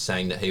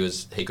saying that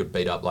he could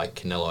beat up like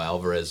Canelo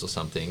Alvarez or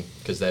something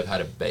because they've had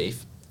a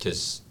beef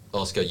because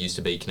Oscar used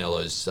to be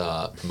Canelo's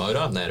promoter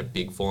and they had a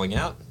big falling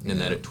out and then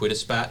they had a Twitter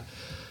spat.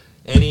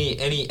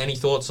 Any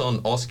thoughts on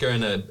Oscar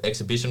in an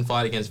exhibition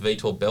fight against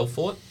Vitor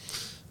Belfort?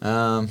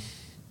 I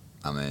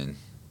mean,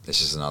 it's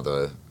just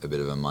a bit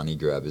of a money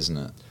grab, isn't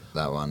it?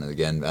 That one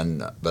again,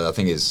 but I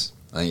think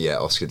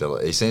Oscar De La,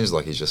 he seems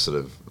like he's just sort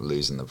of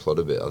losing the plot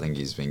a bit. I think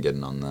he's been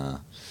getting on the.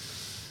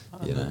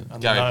 Gary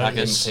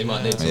Packers. He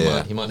might need some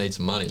money. He might need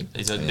some money.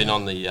 He's been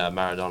on the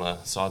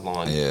Maradona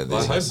sideline. Yeah,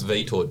 I hope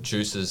Vitor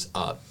juices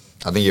up.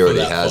 I think he already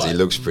that has. fight. He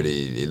looks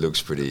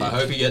pretty. I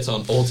hope he gets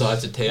on all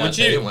sides of TRT Would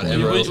you, and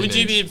whatever else he would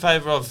you needs. be in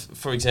favour of,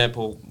 for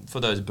example, for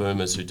those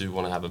boomers who do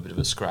want to have a bit of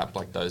a scrap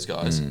like those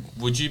guys,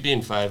 would you be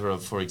in favour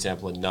of, for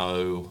example, a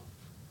no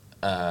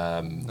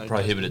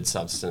prohibited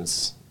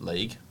substance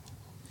league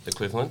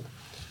equivalent,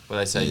 where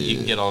they say you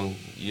can get on,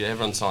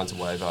 everyone signs a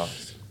waiver,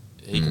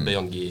 he can be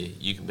on gear,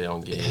 you can be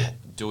on gear,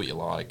 do what you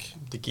like.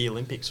 The Gear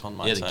Olympics one,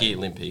 might Yeah, say. the gear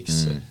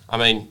Olympics. I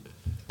mean,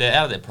 they're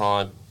out of their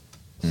prime.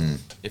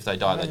 If they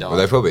die, they die. Well,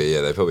 they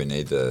probably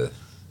need the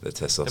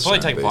testosterone. They probably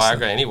take booster.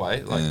 Viagra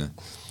anyway. Like,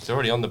 they're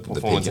already on the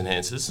performance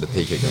enhancers. The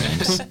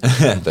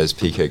picograms, those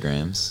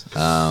picograms.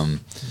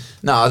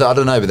 No, I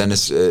don't know. But then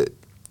it's, I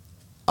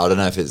don't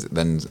know if it's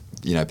then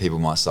people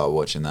might start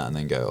watching that and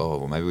then go, oh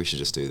well, maybe we should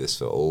just do this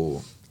for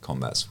all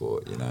combat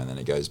sport, and then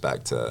it goes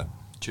back to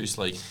Juice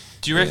League.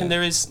 Do you reckon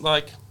there is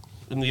like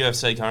in the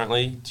UFC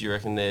currently? Do you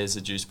reckon there's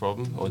a juice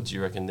problem, or do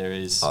you reckon there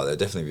is? Oh, there'll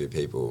definitely be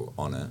people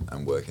on it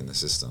and working the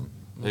system.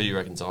 Who do you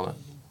reckon's on it?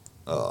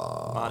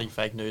 Marty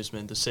Fake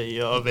Newsman, the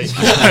CEO of it.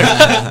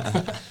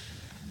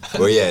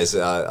 Well, yeah, it's,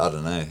 I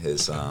don't know.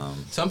 It's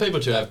Some people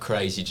do have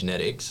crazy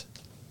genetics.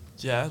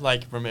 Yeah,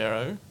 like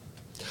Romero.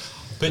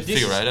 But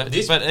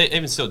Figueiredo. But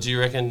even still, do you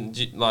reckon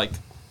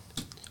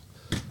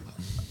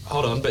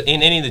hold on, but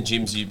in any of the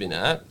gyms you've been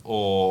at,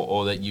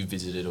 or that you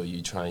visited or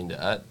you trained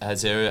at,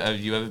 have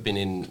you ever been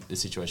in a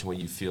situation where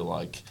you feel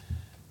like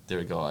there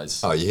are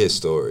guys? oh, you hear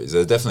stories.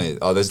 There's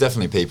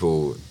definitely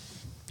people.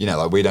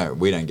 Like we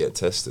don't get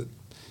tested.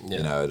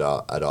 Yeah.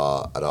 At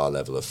our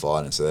level of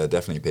fighting. So there are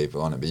definitely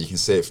people on it, but you can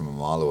see it from a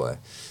mile away.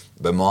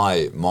 But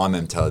my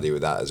mentality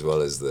with that as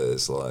well is that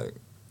it's like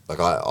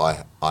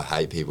I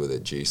hate people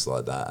that juice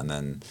like that, and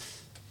then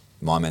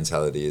my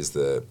mentality is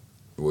that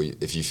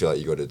if you feel like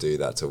you got to do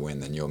that to win,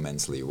 then you're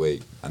mentally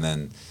weak. And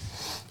then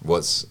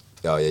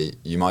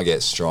you might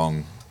get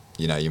strong.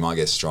 You might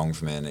get strong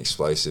from it and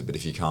explosive, but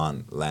if you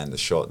can't land the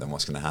shot, then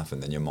what's going to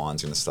happen? Then your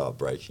mind's going to start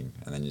breaking,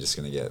 and then you're just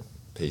going to get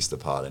pieced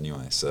apart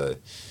anyway. So.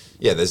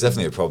 Yeah, there's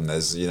definitely a problem.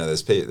 There's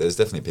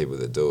definitely people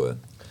that do it.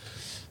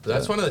 But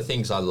that's one of the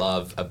things I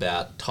love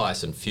about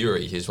Tyson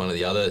Fury. He's one of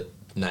the other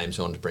names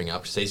I wanted to bring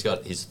up because he's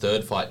got his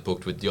third fight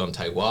booked with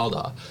Deontay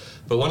Wilder.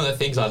 But one of the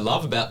things I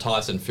love about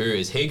Tyson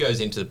Fury is he goes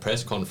into the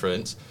press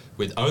conference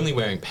with only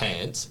wearing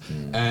pants,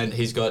 and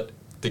he's got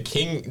the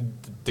king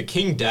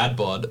dad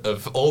bod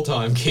of all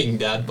time king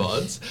dad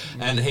bods,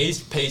 and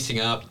he's piecing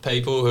up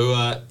people who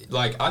are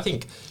like, I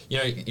think, you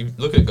know, you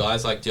look at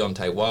guys like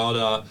Deontay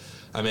Wilder.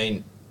 I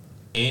mean,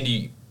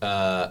 Andrew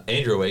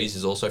Ruiz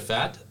is also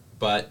fat,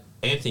 but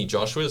Anthony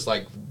Joshua is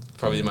like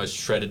probably the most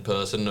shredded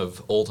person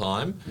of all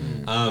time.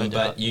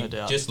 But you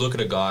just look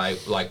at a guy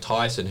like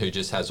Tyson who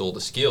just has all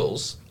the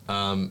skills,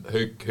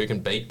 who can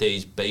beat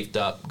these beefed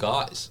up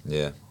guys.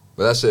 Yeah,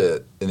 but that's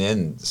it. In the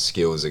end,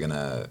 skills are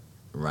gonna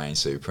reign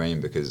supreme,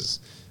 because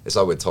it's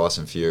like with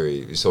Tyson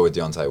Fury. You saw with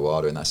Deontay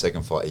Wilder in that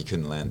second fight, he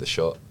couldn't land the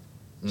shot.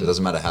 So it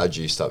doesn't matter how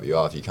juiced up you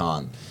are, if you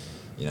can't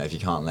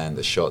land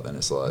the shot, then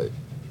it's like.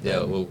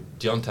 Yeah, well,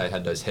 Deontay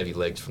had those heavy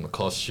legs from the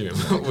costume.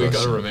 We've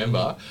got to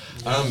remember.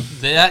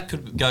 That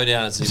could go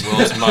down as the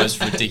world's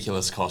most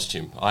ridiculous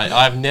costume.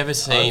 I've never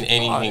seen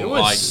anything it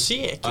was like.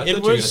 sick. I thought It you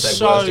were gonna was say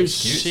so worst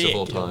excuse of sick.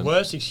 all time.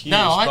 Worst excuse.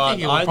 No, I but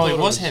think it I probably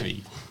thought was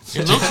heavy.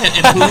 It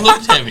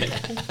looked heavy.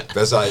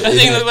 That's like, That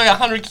thing looked like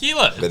 100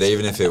 kilos. but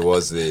even if it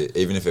was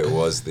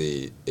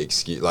the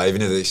excuse, like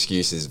even if the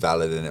excuse is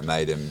valid and it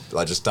made him,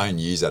 like, just don't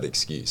use that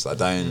excuse. Like,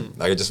 don't,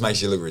 like, it just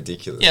makes you look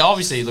ridiculous. Yeah,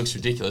 obviously he looks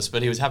ridiculous,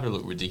 but he was happy to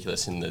look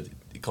ridiculous in the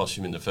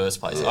costume in the first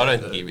place. I don't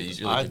think he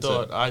was really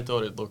concerned. I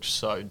thought it looked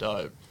so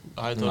dope.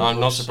 I'm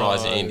not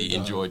surprised Andy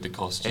enjoyed the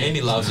costume. Andy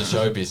loves the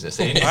show business.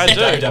 Andy's I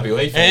a do.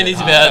 WWE fan. Andy's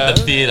about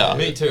the theatre.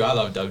 Me too. I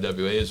love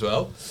WWE as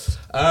well.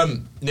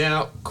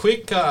 Now,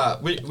 quick,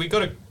 we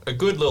got a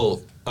good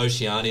little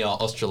Oceania,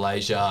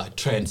 Australasia,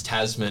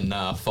 Trans-Tasman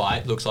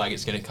fight. Looks like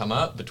it's going to come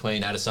up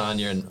between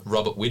Adesanya and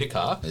Robert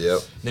Whittaker. Yep.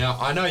 Now,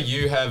 I know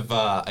you have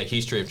a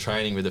history of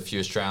training with a few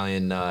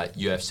Australian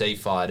UFC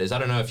fighters. I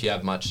don't know if you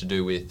have much to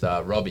do with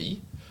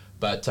Robbie,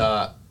 but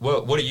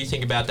what do you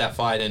think about that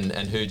fight, and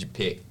who'd you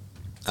pick?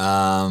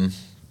 I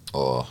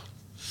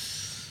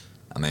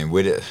mean,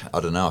 I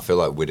don't know. I feel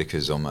like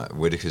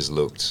Whittaker's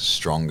looked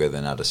stronger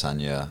than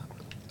Adesanya.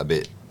 A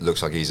bit,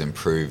 looks like he's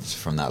improved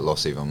from that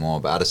loss even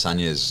more. But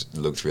Adesanya's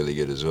looked really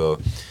good as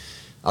well.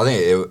 I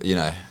think you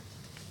got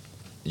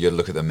to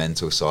look at the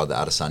mental side.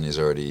 That Adesanya's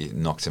already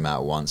knocked him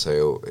out once,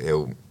 so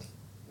he'll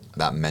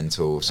that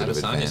mental sort of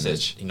Adesanya advantage.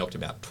 says he knocked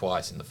him out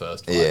twice in the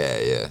first fight.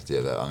 Yeah.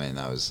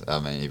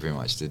 He pretty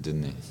much did,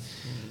 didn't he?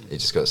 He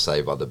just got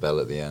saved by the bell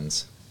at the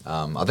end.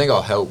 I think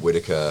I'll help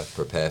Whittaker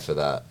prepare for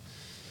that.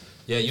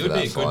 Yeah, you would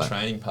be a good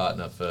training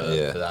partner for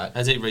that.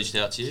 Has he reached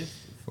out to you?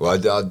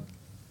 Well,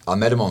 I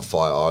met him on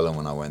Fight Island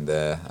when I went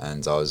there,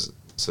 and I was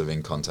sort of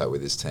in contact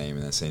with his team,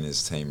 and I've seen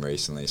his team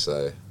recently.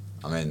 So,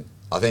 I mean,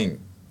 I think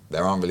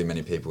there aren't really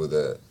many people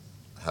that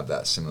have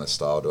that similar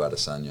style to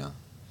Adesanya.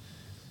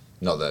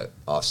 Not that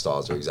our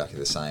styles are exactly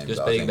the same. Just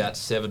but being I think about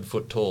 7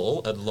 foot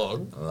tall and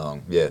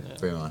long.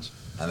 Pretty much.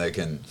 And they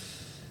can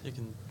You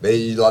can.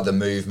 be like the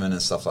movement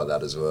and stuff like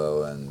that as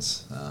well. And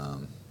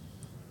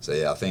so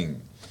yeah, I think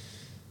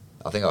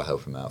I'll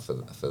help him out for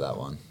that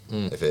one.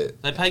 If it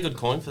They pay good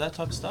coin for that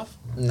type of stuff?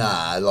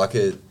 like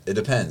it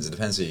depends. It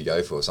depends who you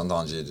go for.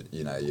 Sometimes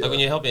you know. Like when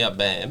you're helping out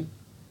Bam,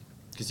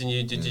 because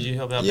did you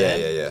help out Yeah,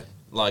 Bam? yeah.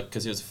 Like,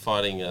 because he was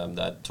fighting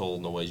that tall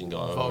Norwegian guy.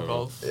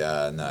 Volkov.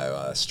 Yeah,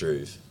 no,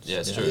 Struve.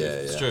 Yeah, Struve.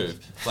 Yeah. Struve.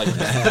 Like,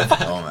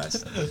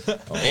 Almost.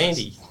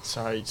 Andy.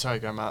 Sorry,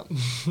 go Matt.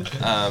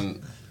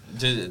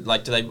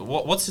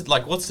 What's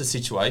the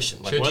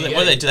situation? Like, Should what you do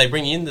get- they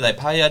bring you in? Do they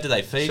pay you? Do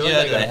they feed Surely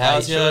you? Do they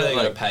house you? Surely they're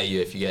going Like, to pay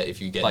you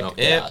if you get like, knocked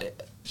yeah. out.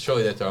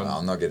 Surely they're throwing. No,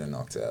 I'm not getting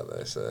knocked out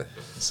though. So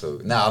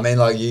no, I mean,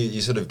 like you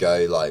sort of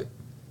go like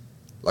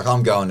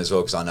I'm going as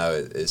well because I know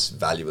it's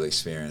valuable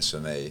experience for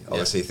me.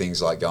 Obviously,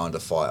 things like going to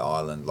Fight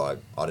Island, like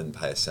I didn't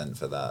pay a cent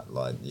for that.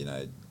 Like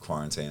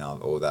quarantine,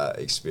 all that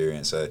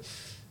experience. So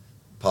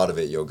part of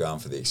it, you're going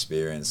for the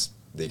experience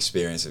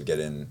of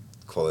getting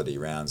quality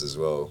rounds as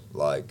well.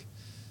 Like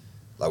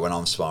when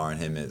I'm sparring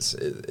him,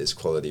 it's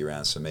quality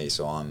rounds for me.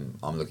 So I'm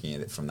looking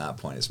at it from that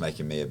point. It's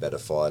making me a better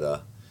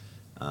fighter.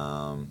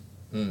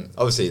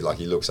 Obviously, like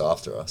he looks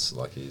after us.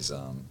 Like he's.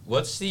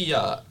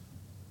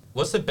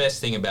 What's the best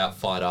thing about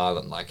Fight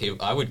Island? Like,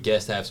 I would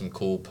guess they have some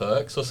cool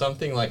perks or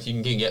something. Like,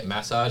 you can get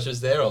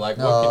massages there, or like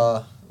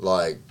what?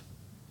 Like.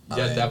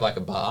 You have to have like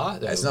a bar.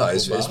 It's not.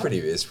 It's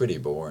pretty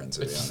boring,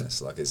 to be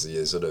honest. Like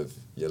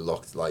you're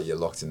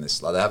locked in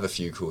this. Like they have a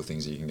few cool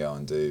things you can go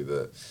and do,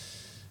 but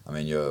I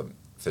mean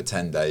for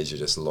 10 days you're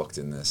just locked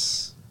in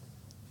this.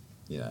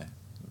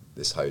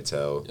 This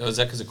hotel. is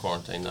that because of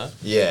quarantine, though?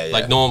 Yeah.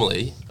 Like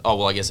normally,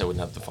 I guess they wouldn't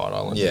have the Fight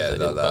Island. if Yeah, they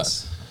didn't,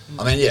 that's.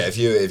 I mean, yeah. If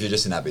you're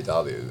just in Abu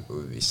Dhabi, it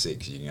would be sick.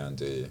 'Cause you can go and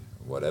do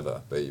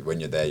whatever. But when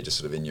you're there, you're just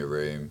sort of in your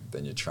room.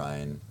 Then you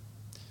train.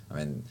 I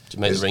mean, Did you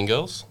meet the ring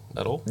girls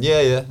at all?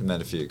 Yeah. I met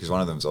a few because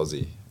one of them's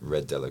Aussie,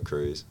 Red Dela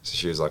Cruz. So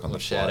she was like on the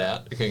shout flight.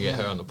 out. We can get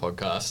her on the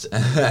podcast.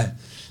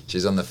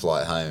 She's on the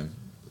flight home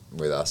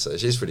with us, so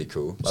she's pretty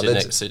cool.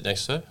 Sit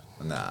next to her?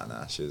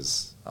 Nah, she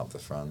was up the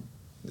front.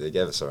 They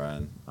gave us our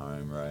own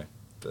row,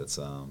 but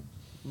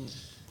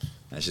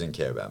and she didn't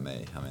care about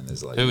me. I mean,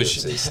 there's like Who was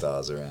UFC she?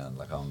 stars around.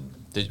 Like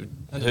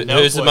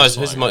Who's the most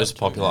like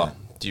popular? Yeah.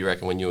 Do you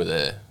reckon when you were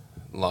there?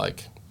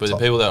 Like, but the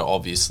Top. people that are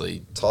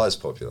obviously Ty's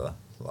popular.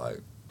 Like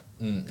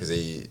because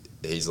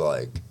he's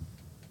like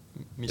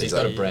He's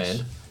got a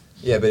brand.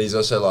 yeah, but he's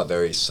also like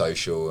very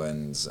social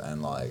and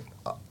like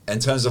in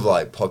terms of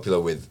like popular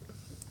with.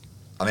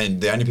 I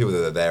mean, the only people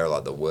that are there are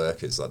like the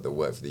workers, like that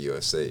work for the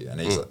UFC, and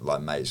he's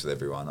like mates with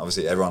everyone.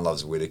 Obviously, everyone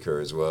loves Whitaker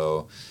as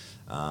well.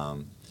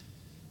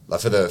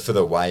 Like for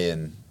the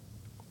weigh-in,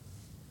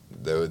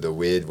 the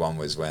weird one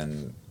was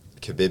when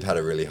Khabib had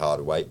a really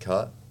hard weight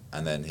cut,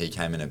 and then he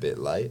came in a bit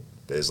late.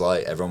 But it's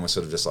like everyone was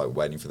sort of just like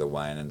waiting for the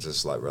weigh-in and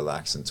just like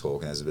relax and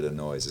talk, and there's a bit of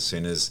noise. As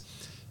soon as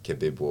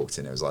Khabib walked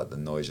in, it was like the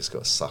noise just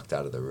got sucked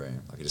out of the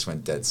room. Like it just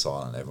went dead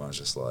silent. Everyone was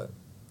just like,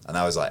 and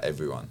that was like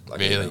everyone.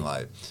 Like really? Even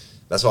like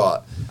that's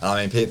why. And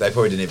I mean, they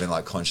probably didn't even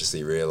like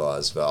consciously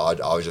realize,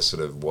 but I was just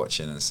sort of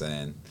watching and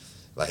saying,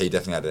 like he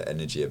definitely had an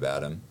energy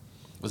about him.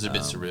 Was it a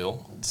bit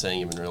surreal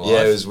seeing him in real life?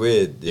 Yeah, it was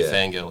weird. You Yeah,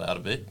 fangirl out a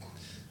bit.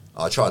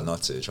 I tried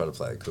not to. I tried to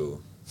play it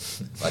cool.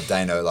 Like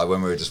Dana, like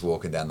when we were just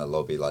walking down the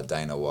lobby, like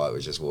Dana White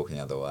was just walking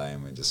the other way,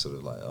 and we just sort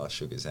of like, I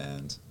shook his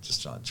hand,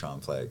 just try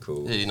and play it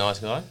cool. Yeah, you a nice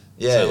guy?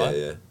 Yeah, Say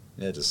hello?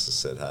 yeah. Just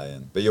said hey,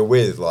 but you're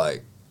with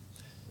like,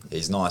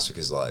 he's nice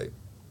because like,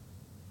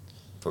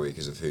 probably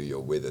because of who you're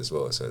with as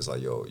well. So it's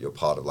like you're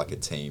part of like a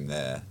team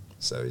there.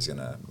 So he's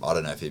gonna. I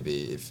don't know if he'd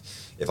be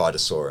if I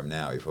just saw him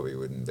now, he probably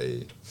wouldn't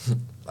be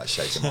like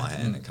shaking my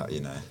hand and cut,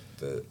 you know.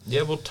 But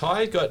Yeah, well,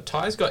 Ty's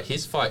got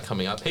his fight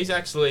coming up. He's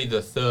actually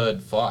the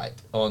third fight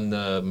on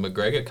the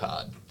McGregor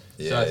card.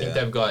 So I think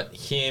they've got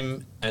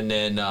him, and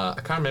then I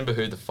can't remember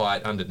who the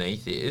fight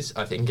underneath is.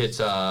 I think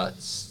it's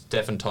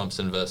Stephen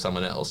Thompson versus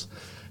someone else,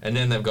 and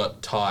then they've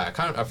got Ty.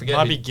 I forget.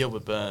 Might who- be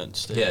Gilbert Burns,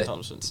 Stephen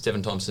Thompson.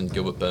 Stephen Thompson,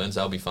 Gilbert Burns.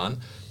 That'll be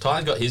fun.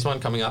 Ty's got his one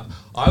coming up.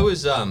 I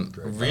was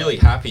really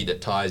happy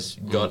that Ty's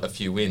got a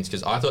few wins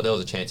because I thought there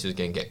was a chance he was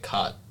going to get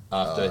cut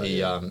after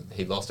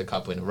he lost a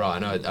couple in a row.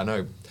 I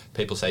know.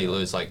 People say you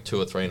lose like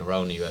 2 or 3 in a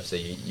row in the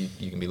UFC,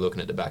 you can be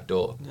looking at the back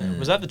door. Yeah.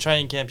 Was that the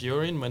training camp you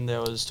were in when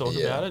there was talk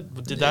about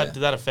it? Did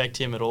that affect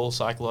him at all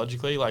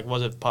psychologically? Like,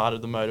 was it part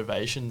of the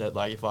motivation that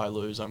like if I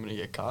lose, I'm going to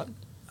get cut?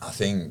 I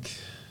think,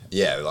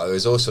 yeah, like it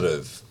was all sort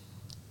of.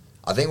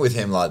 I think with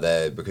him like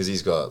there, because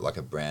he's got like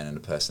a brand and a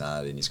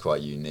personality and he's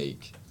quite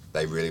unique,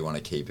 they really want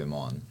to keep him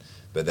on.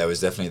 But there was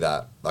definitely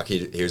that, like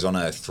he was on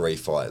a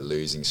 3-fight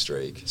losing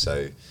streak.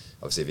 So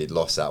obviously if he'd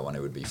lost that one,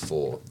 it would be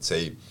 4.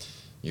 So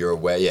you're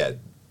aware, yeah,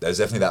 there's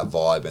definitely that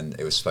vibe, and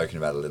it was spoken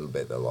about a little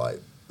bit that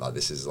like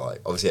this is like,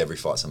 obviously every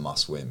fight's a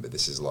must win, but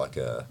this is like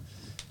a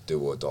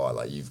do or die,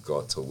 like you've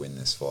got to win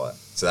this fight.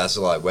 So that's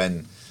like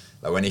when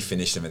he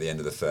finished him at the end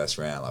of the first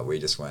round, like we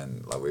just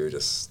went, like we were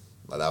just,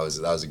 like that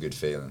was a good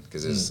feeling,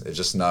 because it's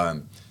just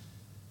knowing,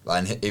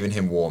 like, and even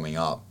him warming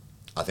up,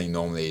 I think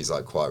normally he's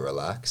like quite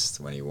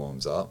relaxed when he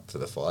warms up for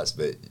the fights,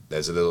 but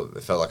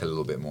it felt like a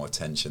little bit more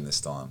tension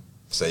this time.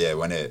 So yeah,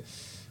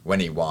 when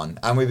he won,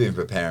 and we've been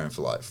preparing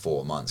for like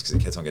 4 months because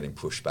it kept on getting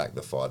pushed back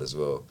the fight as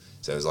well.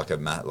 So it was like we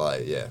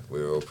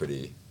were all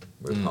we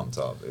were pumped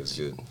up. It was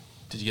good.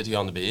 Did you get to go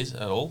on the beers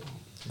at all?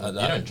 You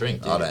don't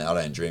drink, do you? I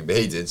don't drink, but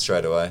he did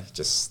straight away.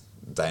 Just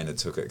Dana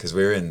took it because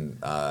we were in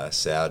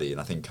Saudi, and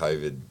I think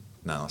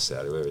not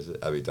Saudi. Where is it?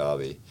 Abu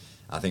Dhabi.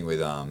 I think with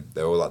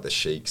they're all like the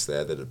sheiks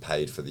there that had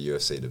paid for the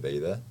UFC to be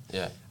there.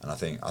 Yeah. And I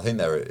think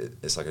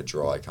it's like a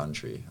dry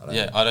country.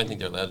 I don't think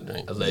they're allowed to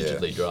drink.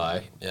 Allegedly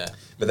dry. Yeah.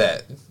 But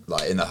they're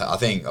like I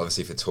think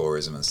obviously for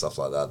tourism and stuff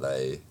like that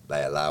they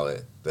allow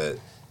it. But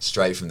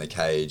straight from the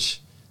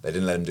cage, they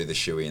didn't let him do the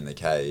shoey in the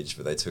cage,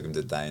 but they took him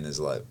to Dana's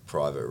like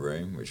private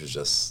room, which was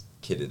just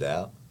kitted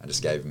out, and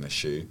just gave him a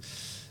shoe.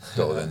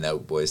 Got all the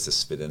Nelk boys to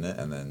spit in it,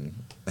 and then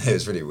it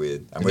was really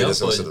weird. And we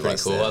just all sort of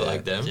pretty cool. I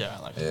like them. Yeah, I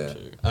like them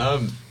too.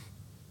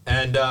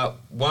 And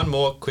one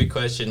more quick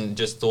question.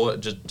 Just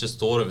thought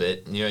of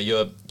it. You know,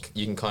 you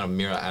can kind of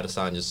mirror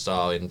Adesanya's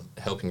style in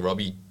helping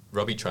Robbie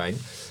train.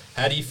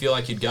 How do you feel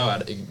like you'd go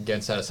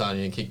against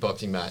Adesanya in a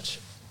kickboxing match?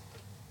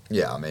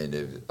 Yeah, I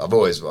mean, I've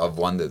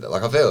wondered that.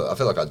 Like, I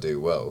feel like I do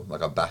well.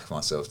 Like, I back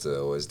myself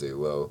to always do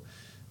well.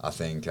 I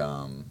think,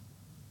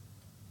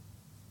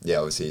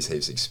 obviously he's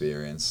heaps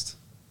experienced,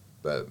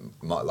 but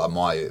my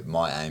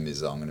aim is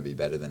that I'm going to be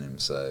better than him.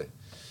 So.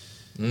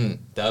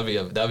 That'd be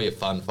a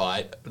fun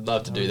fight. I'd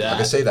love to do that. I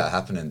can see that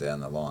happening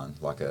down the line,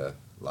 like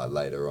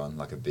later on,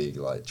 like a big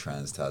like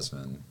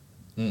Trans-Tasman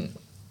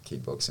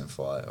kickboxing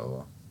fight,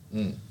 or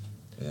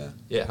yeah,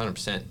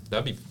 100%.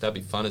 That'd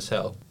be fun as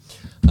hell.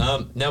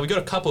 Now we got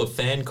a couple of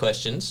fan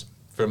questions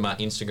from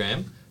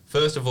Instagram.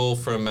 First of all,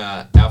 from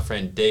our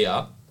friend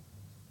Dia.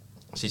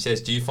 She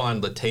says, "Do you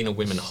find Latina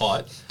women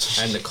hot?"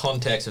 And the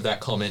context of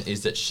that comment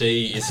is that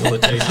she is a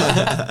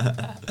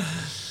Latina.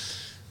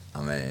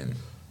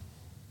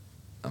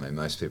 I mean,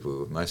 most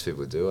people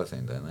do, I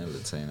think, don't they,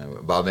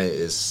 Latino? But I mean,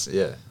 it's,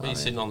 yeah. What are you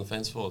sitting on the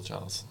fence for,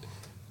 Charles?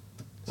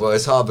 Well,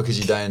 it's hard because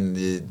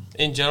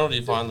in general, do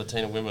you find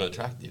Latina women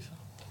attractive?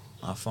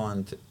 I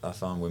find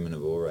women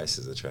of all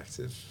races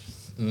attractive.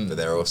 But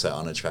there are also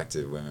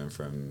unattractive women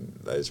from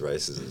those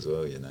races as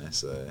well, you know,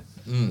 so.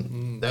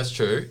 That's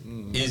true.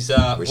 We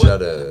should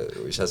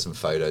have some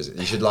photos.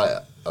 You should, like,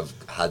 have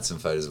had some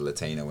photos of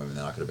Latina women,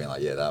 then I could have been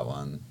like, yeah, that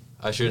one.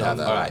 I should Yeah, have.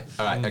 no. All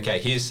right. Okay.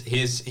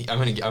 Here's. I'm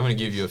gonna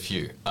give you a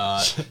few.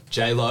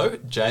 J Lo.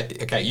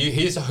 Okay.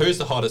 Who's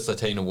the hottest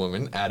Latina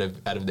woman out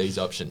of these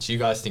options? You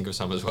guys think of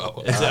some as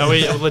well. Are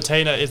we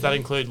Latina? Does that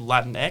include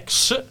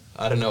Latinx?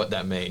 I don't know what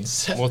that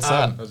means. What's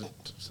that? That was a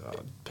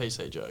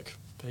PC joke.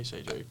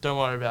 PC joke. Don't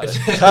worry about it.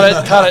 Cut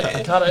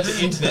it.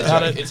 It's internet Cut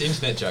joke. it. It's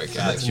internet joke,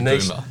 Alex. You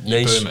Niche- boomer.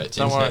 niche- You boomer. It's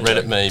Don't worry.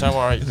 internet Reddit meme. Don't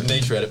worry.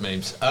 Niche Reddit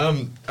memes.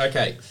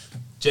 Okay.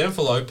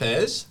 Jennifer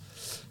Lopez.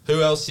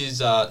 Who else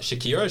is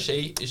Shakira? Is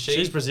she?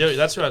 She's Brazilian.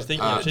 That's what I was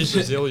thinking of. She's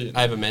Brazilian.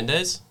 Ava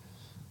Mendes.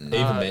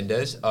 Eva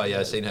Mendes. Oh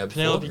yeah, I've seen her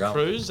before. Penelope Go-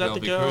 Cruz. Is that the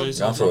Penelope girl? Cruz.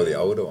 Going for all the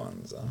older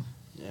ones, huh?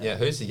 Yeah.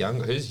 Who's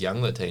young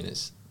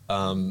Latinas?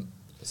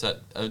 Is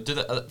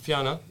that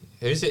Fiona?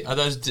 Who's it? Are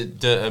those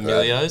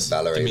D'Amelios?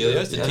 Valerie.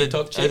 D'Amelios, the yeah.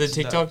 TikTok Are the chicks?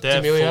 TikTok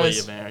They're fully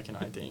D'Amelios? American,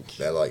 I think.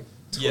 They're like.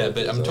 Yeah, 12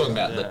 but I'm years talking old.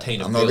 about Yeah.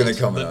 Latina I'm build. not gonna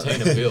comment on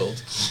Latina it.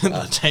 build.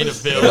 Latina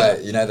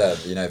Yeah,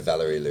 build. you know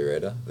Valerie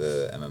Lureta,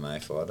 the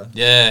MMA fighter.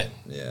 Yeah.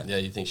 Yeah. Yeah,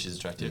 you think she's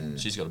attractive.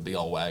 She's got a big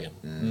old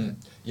wagon.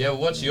 Yeah, well,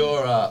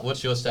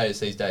 what's your status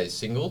these days?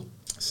 Single?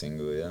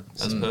 Single, yeah.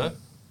 As per.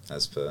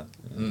 As per.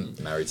 Yeah.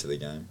 Married to the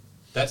game.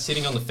 That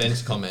sitting on the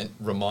fence comment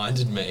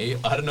reminded me.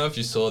 I don't know if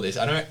you saw this.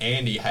 I know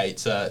Andy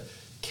hates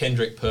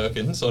Kendrick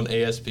Perkins on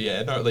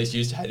ESPN, or at least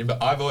used to hate him,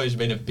 but I've always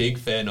been a big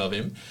fan of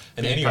him.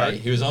 And anyway,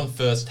 he was on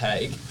First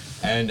Take,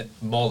 and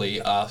Molly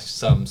asked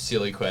some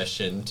silly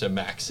question to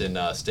Max and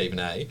Stephen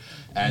A,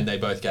 and they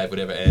both gave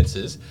whatever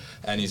answers.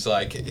 And he's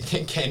like,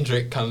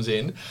 Kendrick comes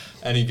in,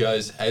 and he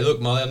goes, "Hey,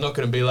 look, Molly, I'm not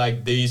going to be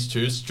like these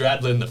two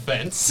straddling the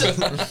fence."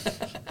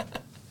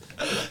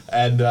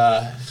 And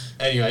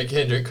anyway,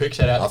 Kendrick, quick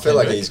shout out. I to feel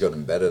like Kendrick. he's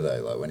gotten better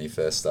though. Like when he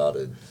first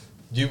started,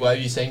 Have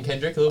you seen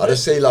Kendrick a little I bit?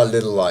 just see like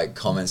little like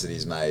comments that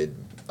he's made,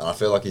 and I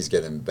feel like he's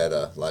getting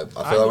better. Like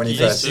I feel like when he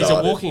first He's a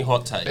started, walking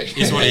hot take.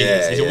 Is what he Yeah,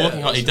 is. He's a yeah.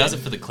 walking hot. He does it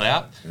for the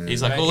clout.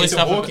 He's like Mate, all this he's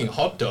stuff. a walking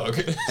hot dog.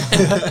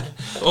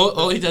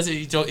 All he does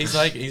is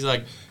he's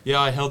like, yeah,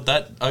 I held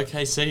that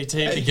OKC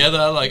team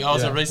together. Like I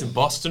was a recent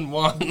Boston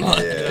one.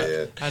 Like,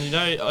 yeah. And you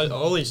know,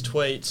 all these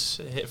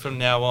tweets from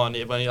now on,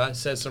 when he like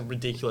says some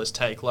ridiculous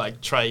take like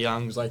Trey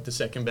Young's like the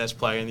second best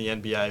player in the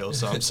NBA or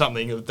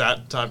something of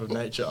that type of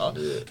nature,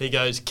 he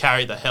goes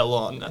carry the hell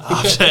on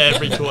after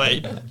every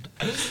tweet.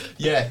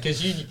 Yeah,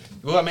 because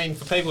well, I mean,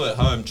 for people at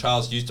home,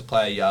 Charles used to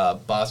play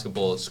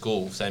basketball at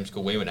school, same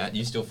school we went at.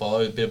 You still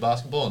follow a bit of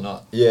basketball or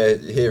not? Yeah,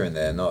 here and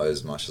there, not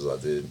as much as I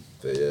did,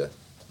 but yeah.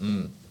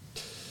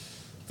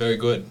 Very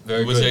good,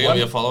 very was good. there going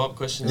to be a follow-up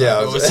question? Yeah,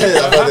 I, Or was,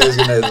 I thought there was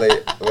going to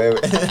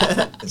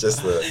leave.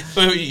 Just the.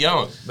 Where were you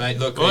going? Mate,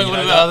 look, What you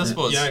know, about other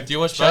sports? Do you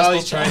watch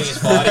Charlie's baseball? training is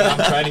fighting.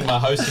 I'm training my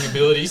hosting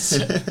abilities.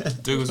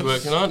 Dougal's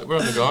working on it. We're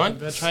on the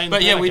grind. We're training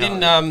But yeah, the we guard.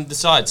 didn't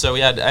decide. So we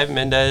had Ava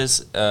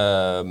Mendes,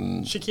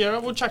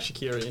 Shakira, we'll chuck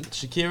Shakira in.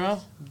 Shakira.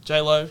 J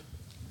Lo.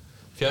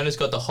 Fiona's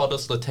got the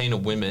hottest Latina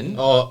women.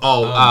 Mila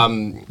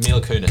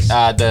Kunis.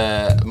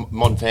 the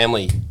Modern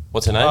Family.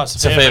 What's her name? Oh,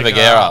 Sofia Sofia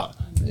Vergara.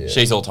 Yeah.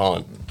 She's all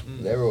time.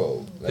 They're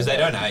all. Because they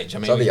don't age. I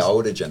mean, It's like the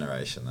older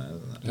generation, though,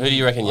 isn't it? Who do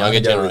you reckon I'm younger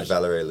going with generation?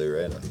 Valerie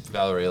Lureta.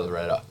 Valerie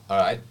Loretta. All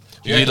right.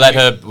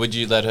 Would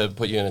you let her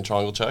put you in a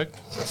triangle choke?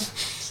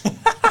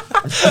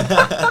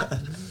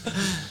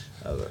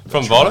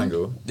 From bottom?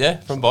 Triangle. Yeah,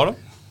 from bottom.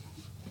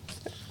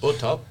 Or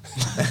top?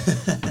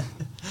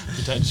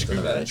 You don't Something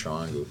about a discriminate.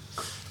 triangle.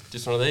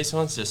 Just one of these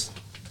ones, just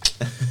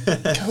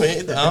come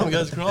in, the arm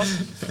goes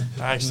across.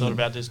 I actually thought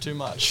about this too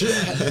much.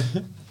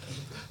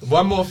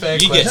 One more fan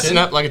You get question.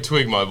 snapped like a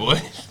twig, my boy.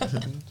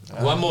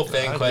 One more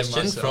fan I'd give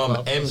question myself from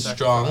up M for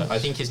Strong. sacrifice. I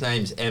think his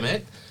name's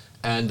Emmett.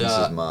 And This is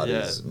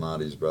yeah.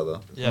 Marty's brother.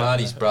 Yeah.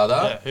 Marty's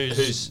brother, Yeah,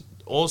 who's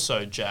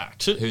also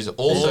jacked. who's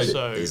also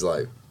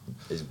Also-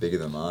 He's bigger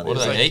than Marty. What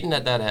are He's they eating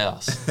at that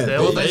house? They're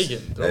all Vegan.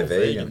 vegan. They're all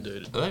vegan.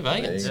 dude. Are they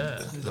vegans?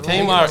 Vegan.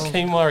 Yeah.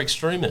 Quinoa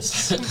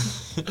extremists.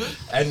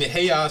 and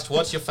he asked,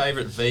 "What's your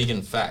favourite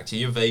vegan fact? Are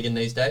you vegan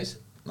these days?"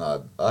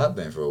 No, I have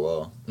been for a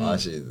while.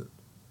 Actually,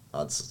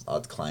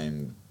 I'd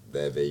claim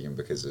they're vegan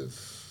because of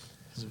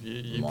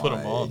You my put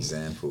them on.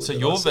 example. So that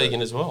you're I set.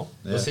 vegan as well.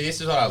 Yeah. Well, see, this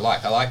is what I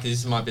like. I like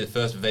this might be the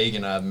first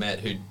vegan I've met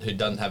who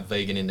doesn't have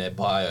vegan in their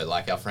bio,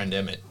 like our friend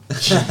Emmett.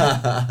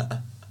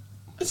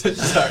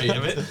 Sorry,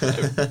 Emmett.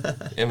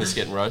 Emma's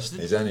getting roasted.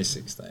 He's only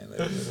 16.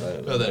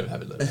 Well, let him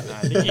have it. Let him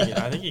have it.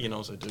 I think he can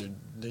also do.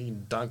 He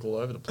can dunk all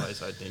over the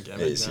place. I think.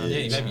 Emmett, He's now.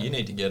 huge. Yeah, maybe you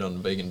need to get on a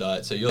vegan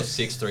diet so your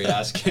 6'3"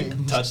 ass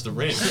can touch the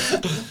rim.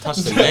 Touch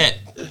the net.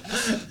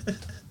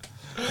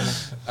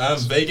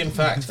 Vegan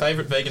fact.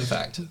 Favourite vegan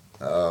fact.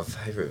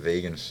 Favorite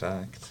vegan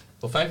fact.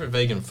 Well, favourite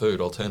vegan food.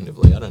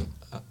 Alternatively, I don't.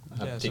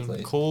 Yeah,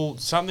 particularly. some cool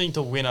something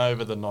to win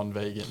over the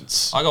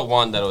non-vegans. I got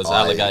one that was I-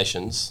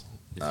 allegations.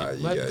 You go.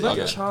 Let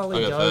Okay.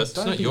 Charlie I'll go first.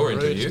 Don't It's not be your rude.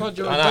 interview. It's not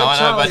your. I let know,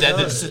 but Charlie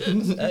that's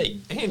go. Hey,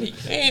 Andy.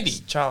 Andy.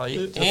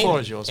 Charlie, the Andy. floor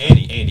is yours.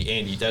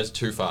 Andy. That's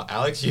too far.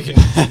 Alex, you can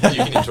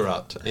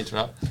interrupt.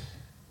 Interrupt.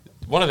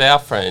 One of our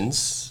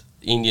friends,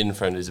 Indian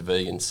friend who's a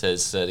vegan,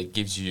 says that it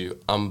gives you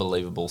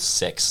unbelievable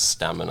sex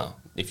stamina.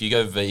 If you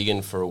go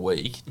vegan for a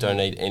week,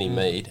 don't eat any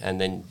meat, and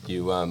then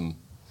you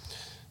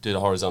do the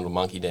horizontal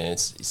monkey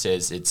dance, he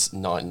says it's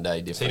night and day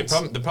See, difference.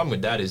 the problem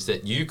with that is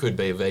that you could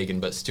be a vegan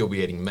but still be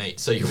eating meat,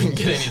 so you wouldn't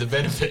get any of the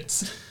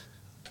benefits.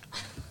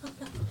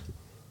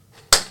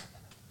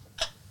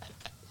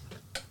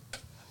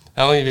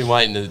 How long have you been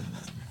waiting to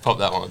pop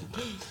that one?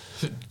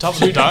 Top of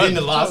the In dome.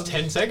 the last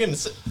 10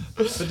 seconds.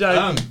 The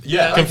dome.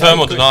 Yeah. Confirm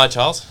or good. deny,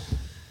 Charles?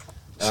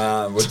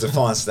 With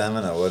define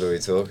stamina, what are we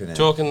talking here?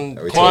 Talking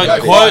Are we quite,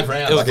 talking quite,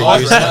 rounds? it was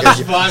Like a quite,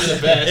 Usain- Five of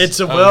the best. It's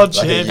a world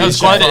like a championship.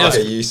 quite- Usain, it was-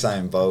 like a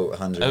Usain Bolt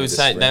 100 they were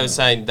meter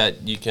saying sprint.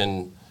 that you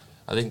can,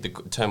 I think the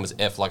term was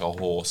F like a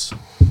horse.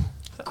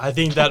 I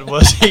think that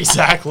was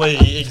exactly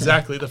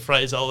the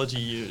phraseology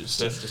used.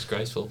 That's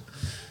disgraceful.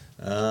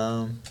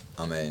 I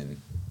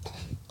mean,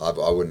 I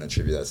wouldn't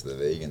attribute that to the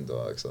vegan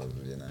diet, 'cause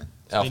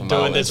Alpha Been male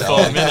doing this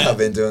mentality. for a minute. I've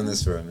been doing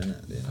this for a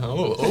minute.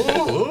 Oh,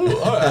 all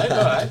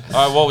right.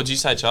 All right, what would you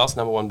say, Charles?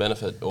 Number one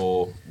benefit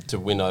or to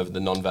win over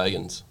the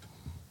non-vegans?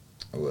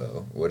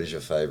 Well, what is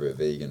your favourite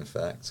vegan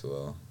fact?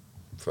 Well,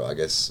 I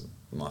guess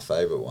my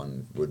favourite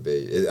one would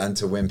be, and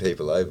to win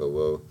people over,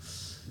 well,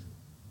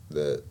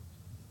 that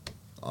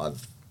I've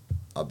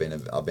been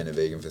a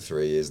vegan for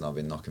 3 years and I've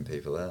been knocking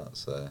people out.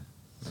 So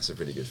that's a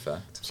pretty good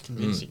fact. It's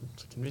convincing.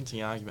 It's a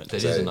convincing argument.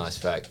 That is a nice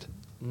fact.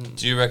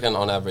 Do you reckon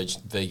on average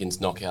vegans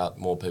knock out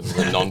more people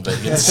than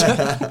non-vegans?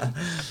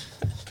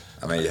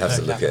 I mean, you'd have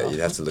to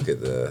look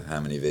at the how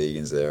many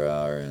vegans there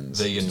are, and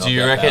Vegan Do you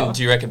knockout reckon? power.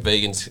 Do you reckon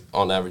vegans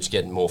on average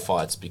get in more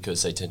fights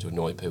because they tend to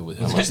annoy people with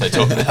how much they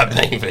talk about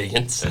being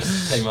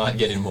vegans? They might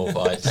get in more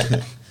fights.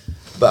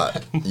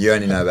 But you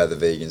only know about the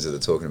vegans that are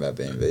talking about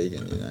being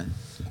vegan. Are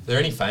there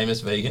any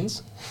famous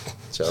vegans?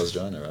 Charles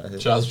Joyner, right? Here.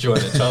 Charles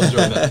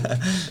Joyner.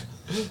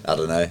 I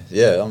don't know.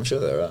 Yeah, I'm sure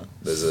there are.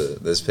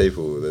 There's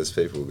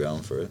people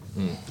going for it.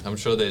 I'm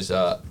sure there's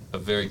a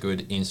very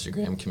good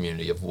Instagram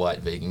community of white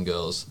vegan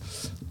girls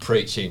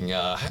preaching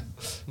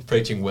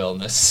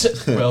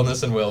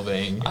wellness and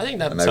well-being. I think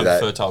that's Maybe some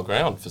that- fertile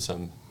ground for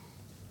some.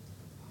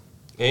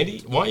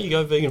 Andy, why don't you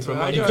go vegan for a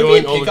month? You're Could be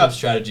Doing a all pickup the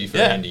strategy for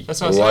yeah, Andy. that's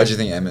what Well, I'm why do saying.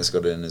 you think Emmett's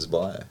got it in his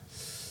bio?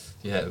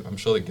 Yeah, I'm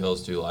sure the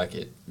girls do like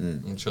it.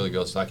 I'm sure the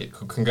girls like it.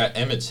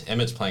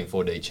 Emmett's playing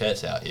 4D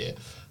chess out here.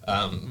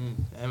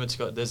 Emmett's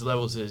there's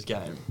levels to his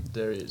game.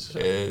 There is.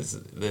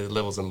 There's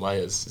levels and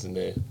layers, isn't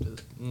there?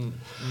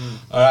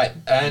 All right,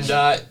 and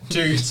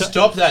to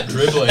stop that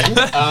dribbling,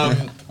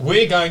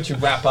 we're going to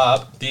wrap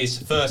up this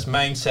first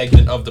main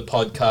segment of the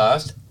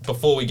podcast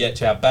before we get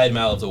to our Beta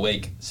Mail of the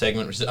Week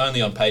segment, which is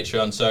only on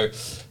Patreon. So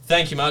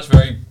thank you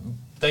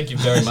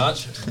very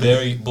much,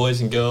 very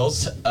boys and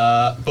girls,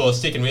 for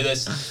sticking with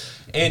us.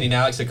 Andy and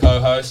Alex, the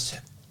co-host.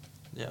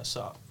 Yeah,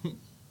 so.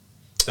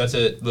 That's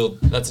an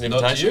That's an nod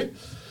to invitation. you.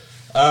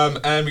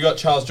 And we got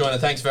Charles Joyner.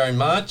 Thanks very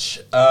much.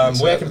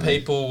 Where do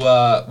people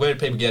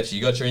get you?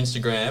 You got your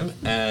Instagram,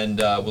 and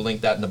we'll link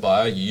that in the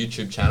bio. Your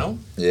YouTube channel.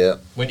 Yeah,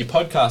 When your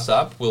podcast's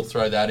up, we'll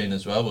throw that in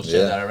as well. We'll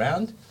share Yeah. that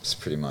around. that's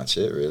pretty much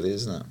it, really,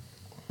 isn't it?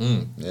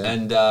 Yeah.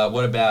 And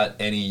what about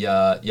any? You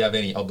have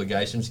any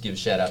obligations? Give a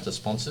shout out to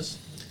sponsors.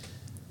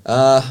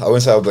 I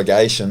wouldn't say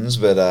obligations,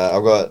 but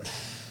I've got.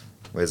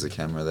 Where's the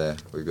camera there?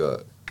 We've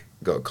got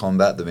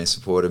Combat. They've been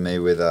supporting me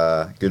with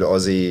a good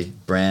Aussie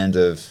brand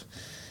of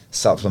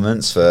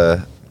supplements.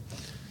 For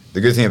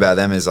the good thing about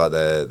them is like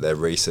their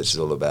research is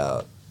all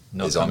about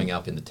Not coming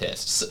up in the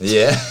tests.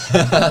 Yeah.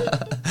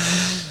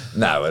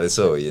 No, but it's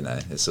all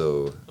it's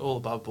all All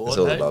above board. it's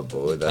all hey? above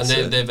board. And That's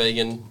they're, it. they're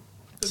vegan.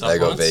 They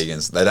got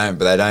supplements.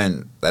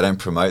 vegans. They don't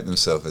promote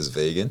themselves as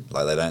vegan.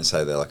 Like they don't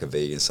say they're like a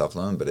vegan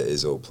supplement, but it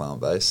is all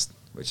plant based,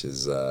 which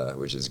is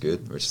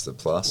good, which is the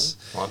plus.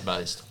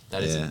 Plant-based.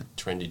 That is Yeah. a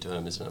trendy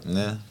term, isn't it?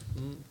 Yeah.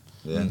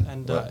 Yeah.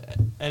 And Well,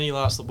 any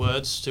last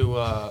words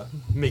to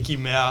Mickey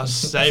Mouse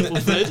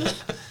Stapleford?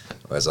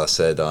 as I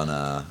said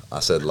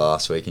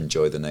last week,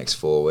 enjoy the next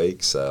 4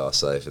 weeks. So I'll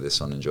say for this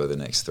one, enjoy the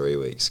next 3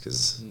 weeks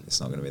because it's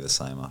not going to be the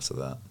same after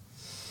that.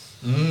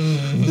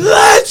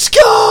 Let's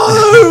go!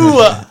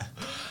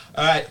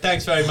 All right.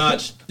 Thanks very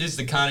much. This is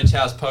the Carnage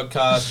House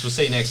podcast. We'll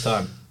see you next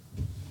time.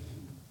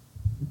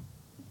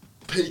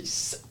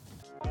 Peace.